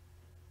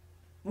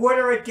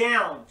 Water it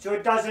down so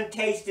it doesn't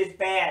taste as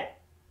bad.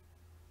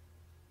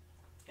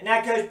 And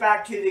that goes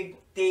back to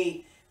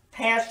the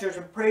pastors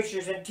and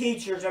preachers and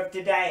teachers of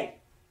today.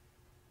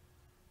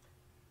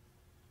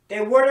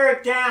 They water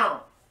it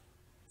down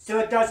so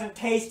it doesn't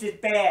taste as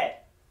bad.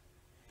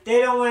 They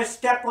don't want to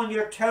step on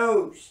your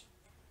toes.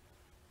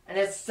 And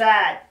it's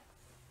sad.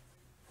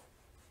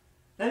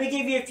 Let me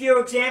give you a few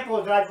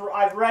examples that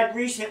I've read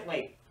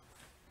recently.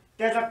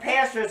 There's a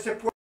pastor that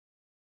supports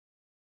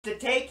to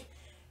take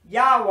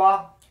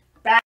Yahweh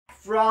back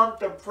from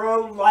the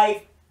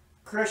pro-life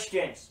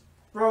Christians,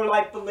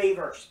 pro-life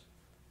believers.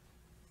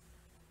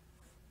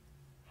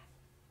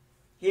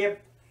 He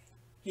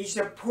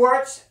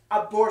supports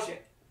abortion.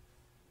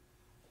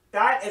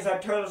 That is a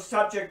total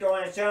subject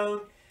on its own.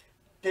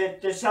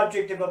 The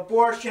subject of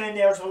abortion,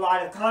 there's a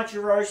lot of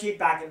controversy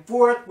back and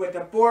forth with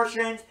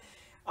abortions.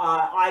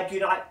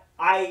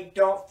 I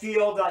don't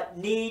feel the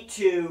need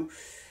to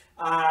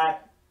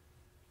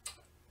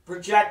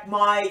project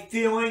my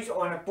feelings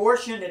on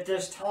abortion at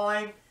this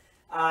time.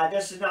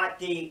 This is not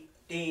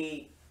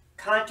the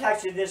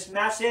context of this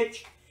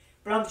message.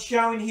 But I'm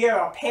showing here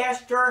a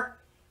pastor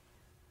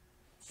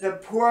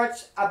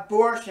supports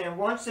abortion,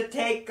 wants to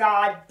take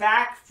God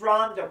back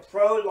from the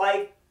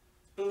pro-life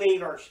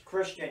believers,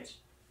 Christians.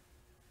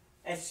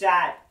 It's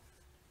sad.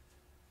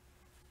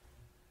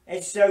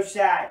 It's so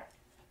sad.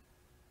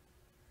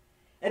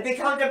 It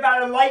becomes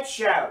about a light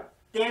show,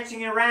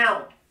 dancing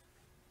around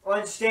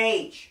on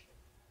stage.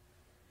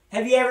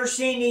 Have you ever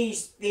seen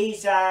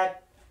these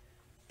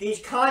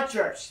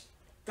concerts,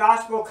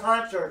 gospel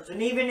concerts,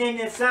 and even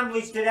in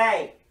assemblies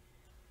today?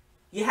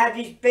 You have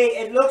these big,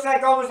 it looks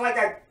like almost like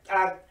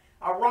a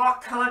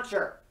rock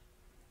concert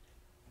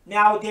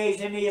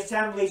nowadays in the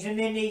assemblies, and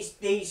then these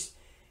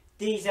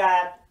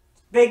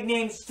big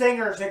name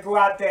singers that go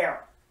out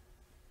there.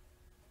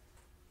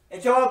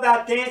 It's all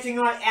about dancing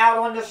out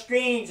on the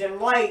screens and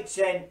lights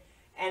and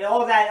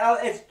all that. Oh,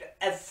 it's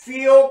a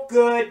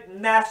feel-good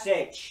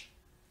message.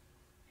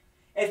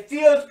 It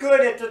feels good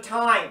at the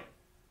time.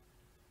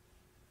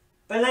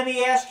 But let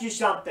me ask you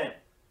something.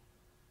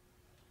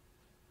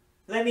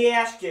 Let me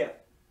ask you.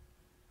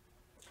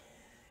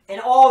 In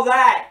all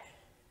that,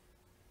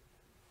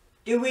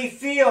 do we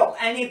feel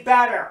any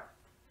better?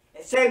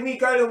 Say we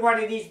go to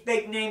one of these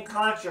big name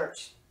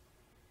concerts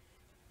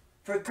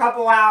for a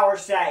couple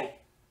hours, say.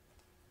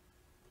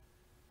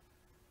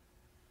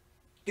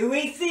 Do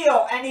we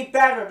feel any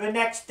better the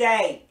next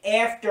day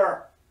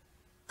after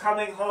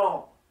coming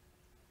home?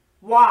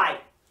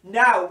 Why?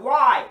 No.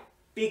 Why?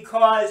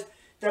 Because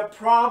the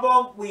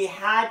problem we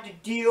had to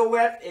deal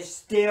with is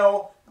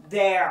still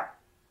there.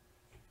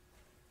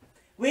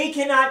 We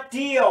cannot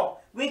be,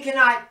 what's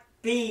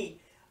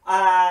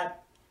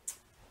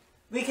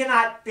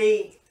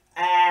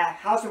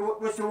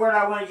the word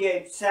I want you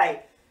to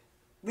say?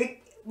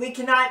 We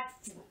cannot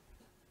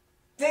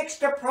fix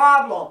the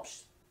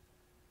problems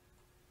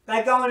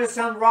by going to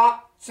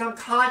some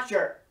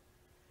concert,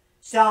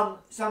 some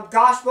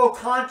gospel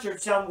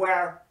concert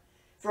somewhere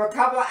for a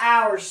couple of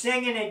hours,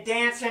 singing and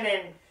dancing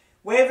and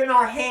waving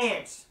our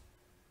hands.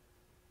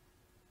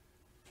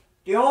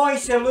 The only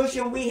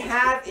solution we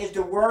have is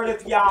the word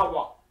of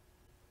Yahweh.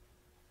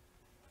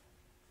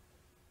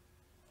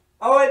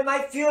 Oh, it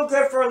might feel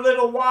good for a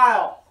little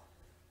while,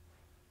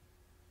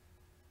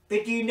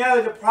 but do you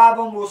know the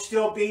problem will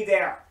still be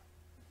there?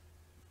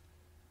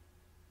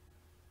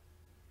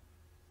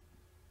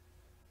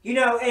 You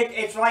know,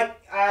 it's like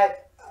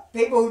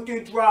people who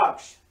do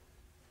drugs.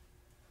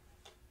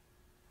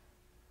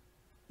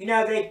 You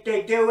know,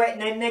 they do it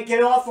and then they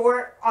get off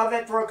of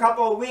it for a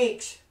couple of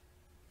weeks.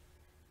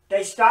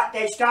 They stop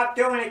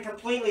doing it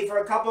completely for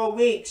a couple of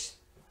weeks.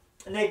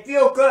 And they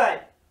feel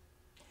good.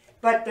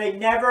 But they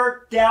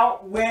never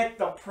dealt with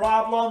the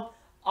problem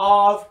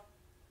of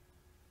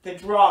the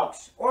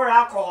drugs or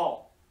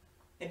alcohol.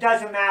 It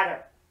doesn't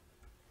matter.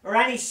 Or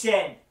any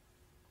sin.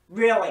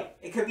 Really.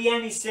 It could be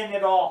any sin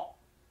at all.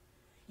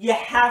 You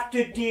have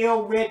to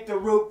deal with the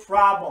root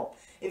problem.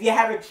 If you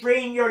have a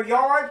tree in your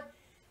yard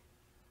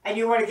and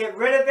you want to get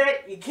rid of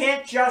it, you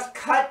can't just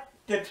cut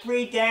the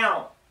tree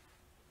down.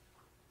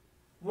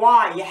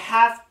 Why?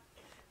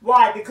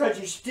 Why? Because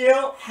you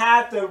still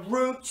have the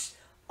roots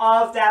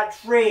of that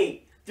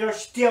tree. They're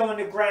still in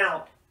the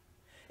ground.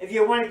 If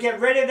you want to get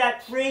rid of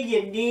that tree,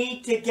 you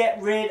need to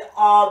get rid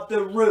of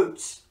the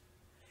roots.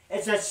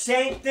 It's the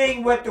same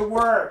thing with the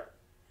word.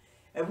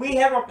 If we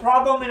have a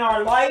problem in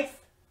our life,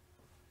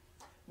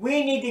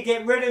 we need to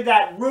get rid of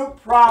that root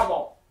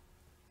problem.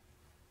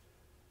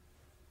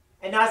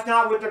 And that's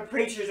not what the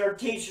preachers or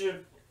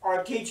teachers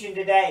are teaching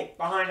today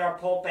behind our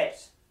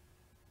pulpits.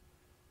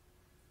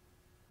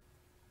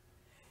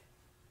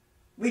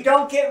 We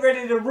don't get rid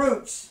of the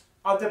roots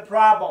of the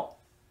problem.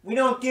 We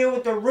don't deal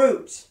with the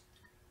roots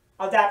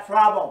of that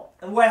problem.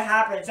 And what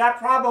happens? That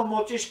problem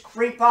will just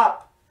creep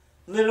up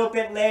a little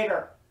bit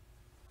later.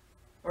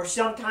 Or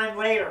sometime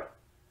later.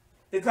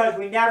 Because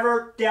we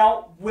never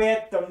dealt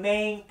with the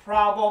main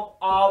problem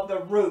of the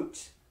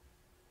roots.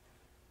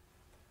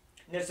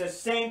 And it's the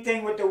same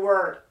thing with the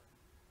word.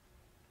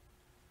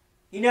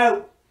 You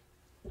know,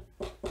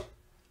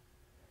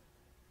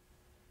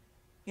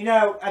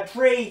 a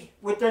tree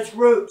with its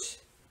roots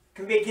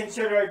can be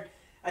considered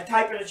a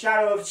type and a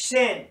shadow of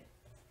sin.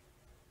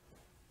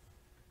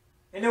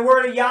 And the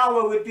word of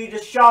Yahweh would be the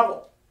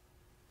shovel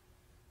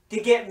to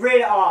get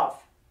rid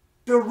of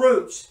the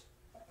roots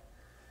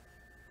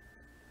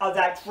of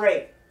that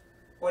tree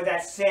or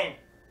that sin.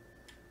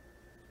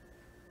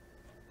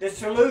 The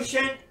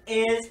solution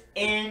is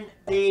in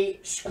the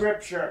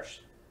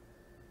scriptures.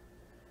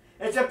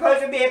 It's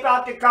supposed to be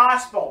about the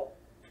gospel.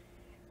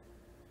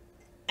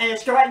 And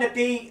it's starting to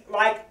be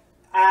like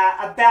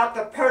about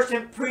the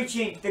person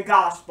preaching the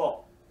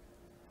gospel.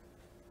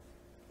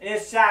 And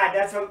it's sad.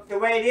 That's the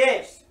way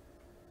it is.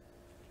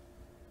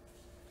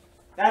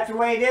 That's the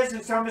way it is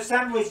in some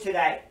assemblies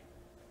today.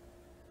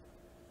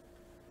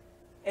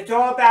 It's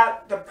all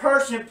about the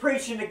person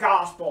preaching the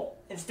gospel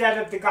instead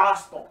of the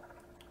gospel.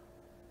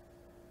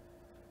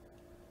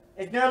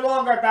 It's no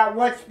longer about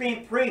what's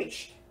being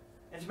preached.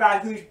 It's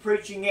about who's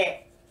preaching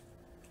it.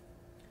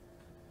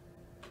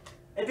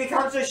 It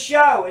becomes a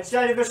show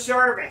instead of a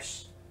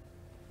service.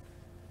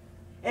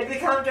 It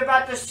becomes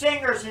about the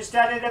singers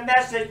instead of the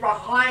message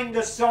behind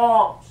the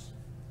songs.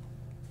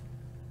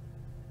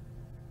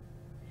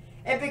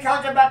 It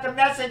becomes about the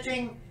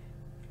messaging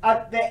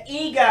of the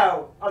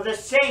ego of the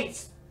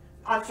saints.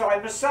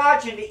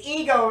 Massaging the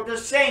ego of the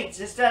saints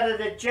instead of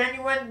the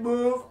genuine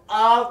move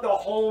of the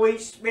Holy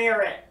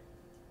Spirit.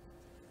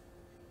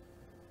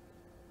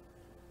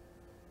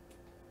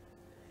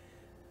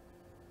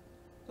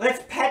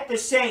 Let's pet the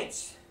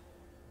saints.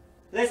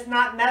 Let's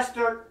not mess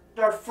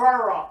their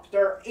fur up,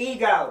 their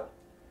ego.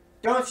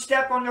 Don't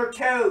step on their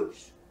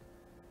toes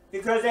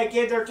because they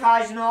give their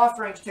tithes and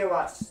offerings to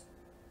us.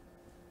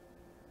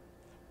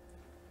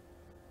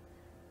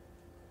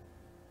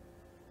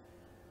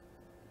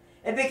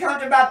 It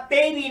becomes about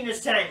babying the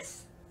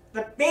saints.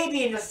 The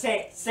babying the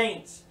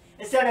saints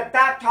instead of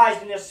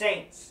baptizing the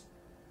saints.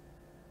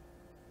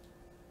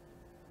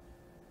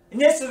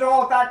 And this is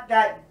all about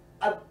that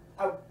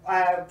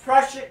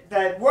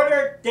the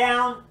watered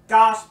down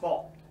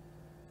gospel.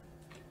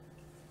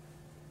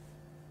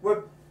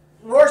 Where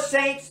more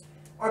saints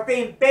are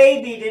being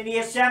babied in the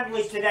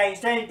assemblies today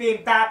instead of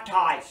being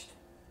baptized.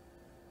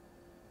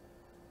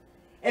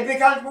 It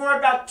becomes more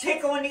about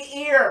tickling the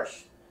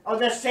ears of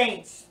the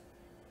saints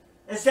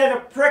instead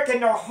of pricking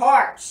their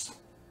hearts.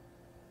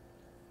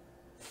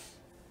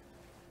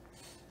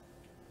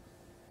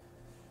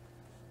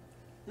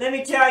 let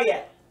me tell you,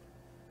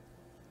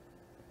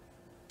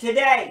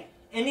 today,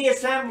 in the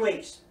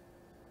assemblies,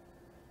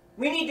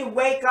 we need to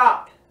wake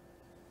up.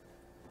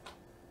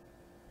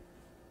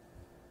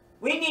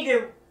 We need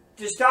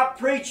to stop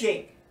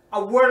preaching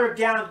a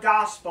watered-down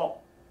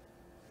gospel,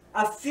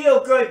 a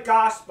feel-good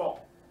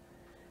gospel,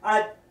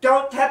 a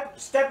don't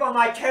step on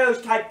my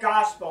toes type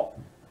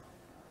gospel.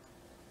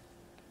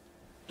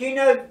 Do you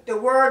know the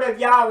word of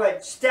Yahweh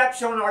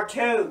steps on our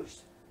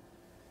toes?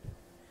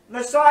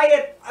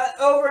 Messiah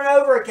over and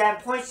over again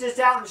points this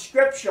out in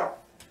Scripture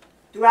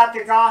throughout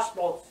the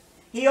Gospels.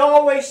 He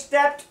always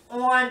stepped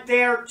on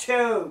their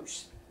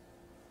toes.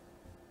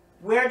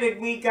 Where did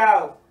we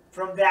go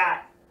from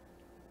that?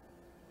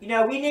 You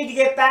know, we need to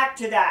get back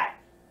to that.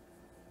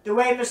 The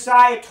way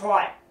Messiah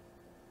taught.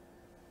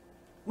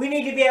 We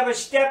need to be able to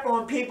step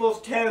on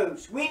people's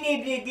toes. We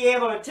need to be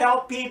able to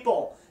tell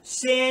people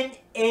sin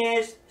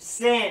is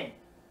sin.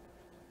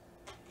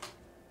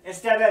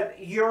 Instead of,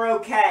 you're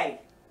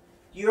okay.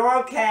 You're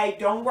okay.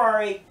 Don't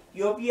worry.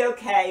 You'll be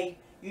okay.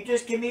 You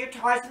just give me your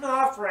tithes and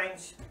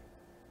offerings.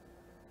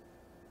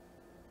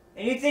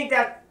 And you think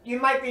that you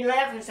might be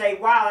laughing and say,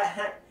 wow,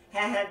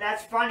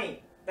 that's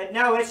funny. But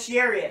no, it's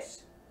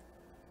serious.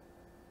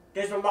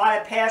 There's a lot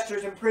of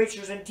pastors and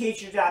preachers and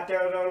teachers out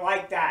there that are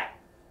like that.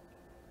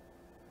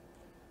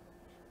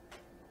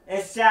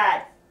 It's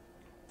sad.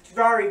 It's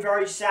very,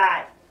 very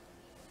sad.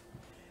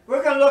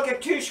 We're going to look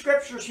at two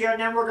scriptures here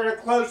and then we're going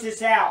to close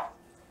this out.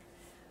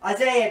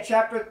 Isaiah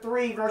chapter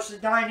 3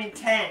 verses 9 and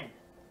 10.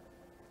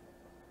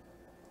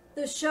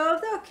 The show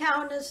of their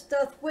countenance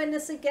doth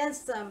witness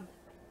against them,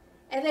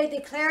 and they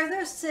declare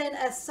their sin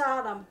as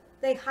Sodom,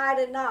 they hide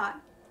it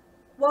not.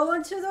 Woe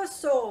unto their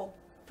soul,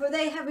 for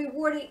they have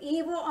rewarded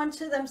evil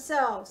unto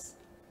themselves.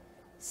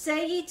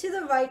 Say ye to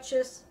the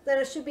righteous that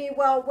it should be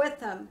well with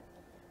them,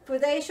 for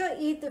they shall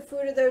eat the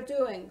fruit of their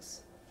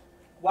doings.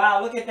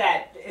 Wow, look at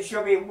that. It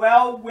shall be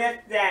well with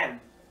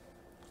them.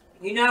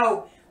 You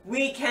know,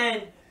 we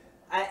can,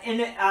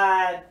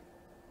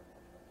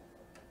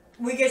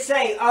 we can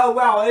say, oh,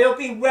 well, it'll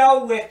be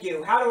well with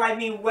you. How do I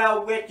mean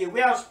well with you? We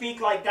don't speak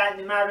like that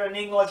in modern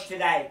English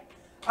today.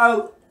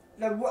 Oh,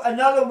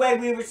 another way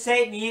we would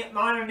say it in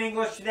modern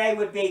English today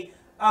would be,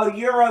 oh,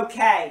 you're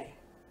okay.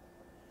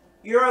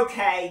 You're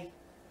okay.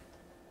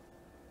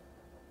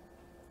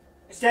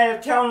 Instead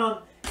of telling them,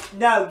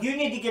 no, you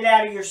need to get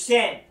out of your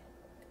sin.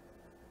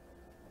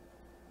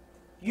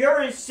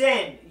 You're in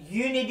sin.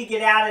 You need to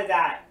get out of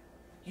that.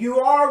 You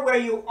are where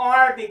you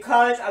are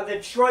because of the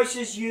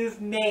choices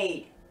you've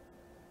made.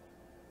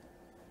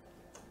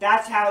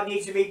 That's how it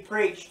needs to be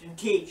preached and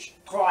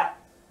taught.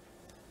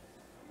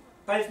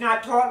 But it's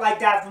not taught like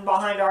that from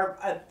behind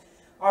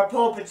our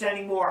pulpits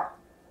anymore.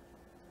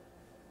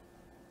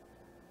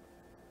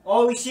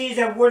 All we see is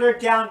a watered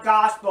down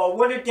gospel, a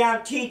watered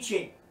down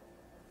teaching.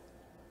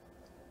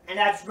 And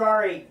that's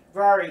very,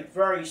 very,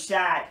 very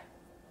sad.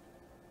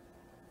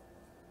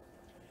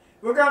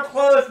 We're going to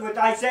close with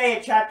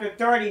Isaiah chapter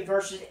 30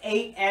 verses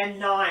 8 and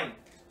 9.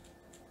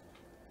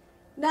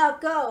 Now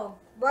go,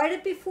 write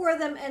it before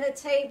them in a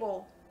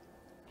table,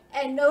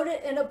 and note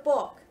it in a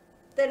book,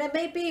 that it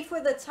may be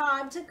for the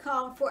time to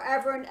come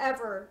forever and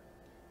ever,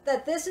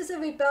 that this is a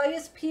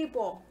rebellious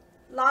people,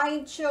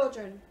 lying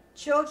children,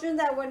 children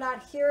that will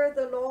not hear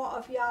the law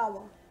of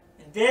Yahweh.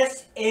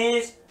 This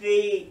is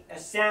the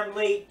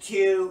assembly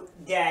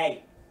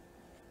today.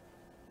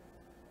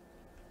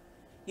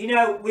 You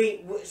know,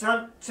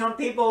 some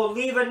people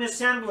leave an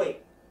assembly.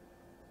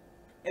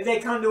 If they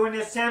come to an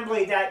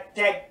assembly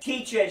that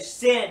teaches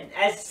sin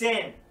as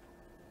sin.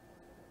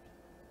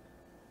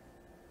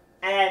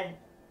 And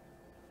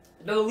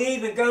they'll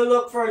leave and go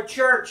look for a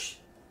church,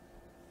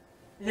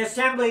 an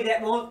assembly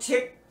that won't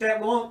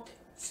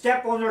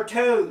step on their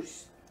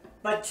toes,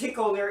 but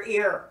tickle their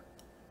ear.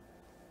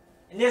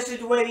 And this is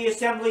the way the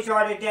assemblies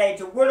are today.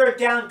 It's a watered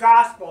down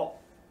gospel.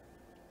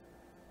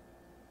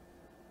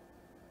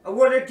 A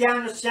watered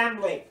down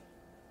assembly.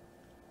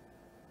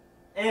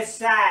 And it's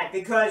sad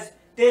because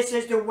this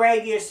is the way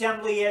the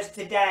assembly is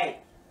today.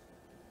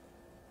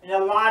 In a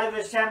lot of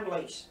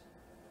assemblies.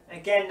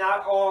 Again,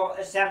 not all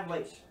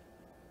assemblies.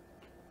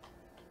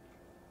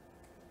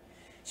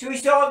 So we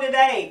saw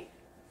today,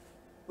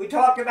 we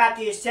talked about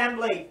the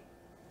assembly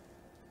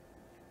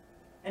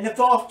and the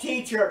false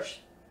teachers.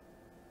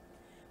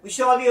 We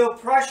saw the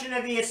oppression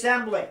of the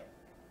assembly.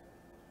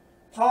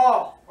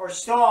 Paul, or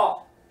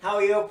Saul, how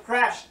he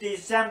oppressed the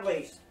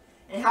assemblies.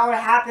 And how it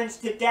happens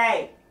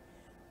today,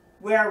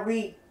 where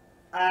the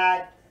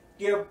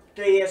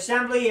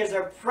assembly is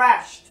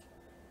oppressed,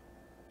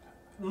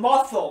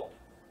 muffled,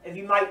 if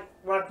you might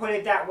want to put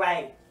it that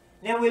way.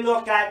 And then we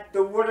looked at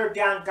the watered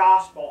down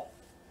gospel.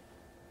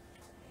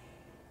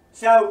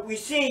 So we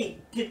see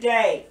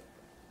today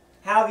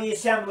how the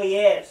assembly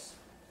is.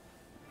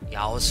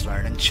 Yahweh's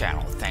Learning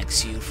Channel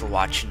thanks you for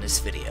watching this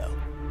video.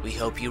 We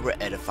hope you were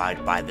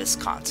edified by this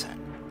content.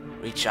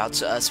 Reach out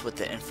to us with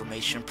the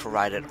information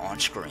provided on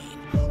screen,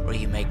 or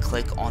you may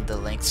click on the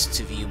links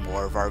to view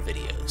more of our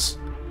videos.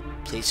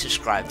 Please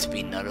subscribe to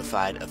be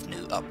notified of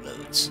new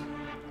uploads.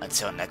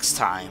 Until next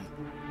time,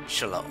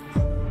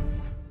 Shalom.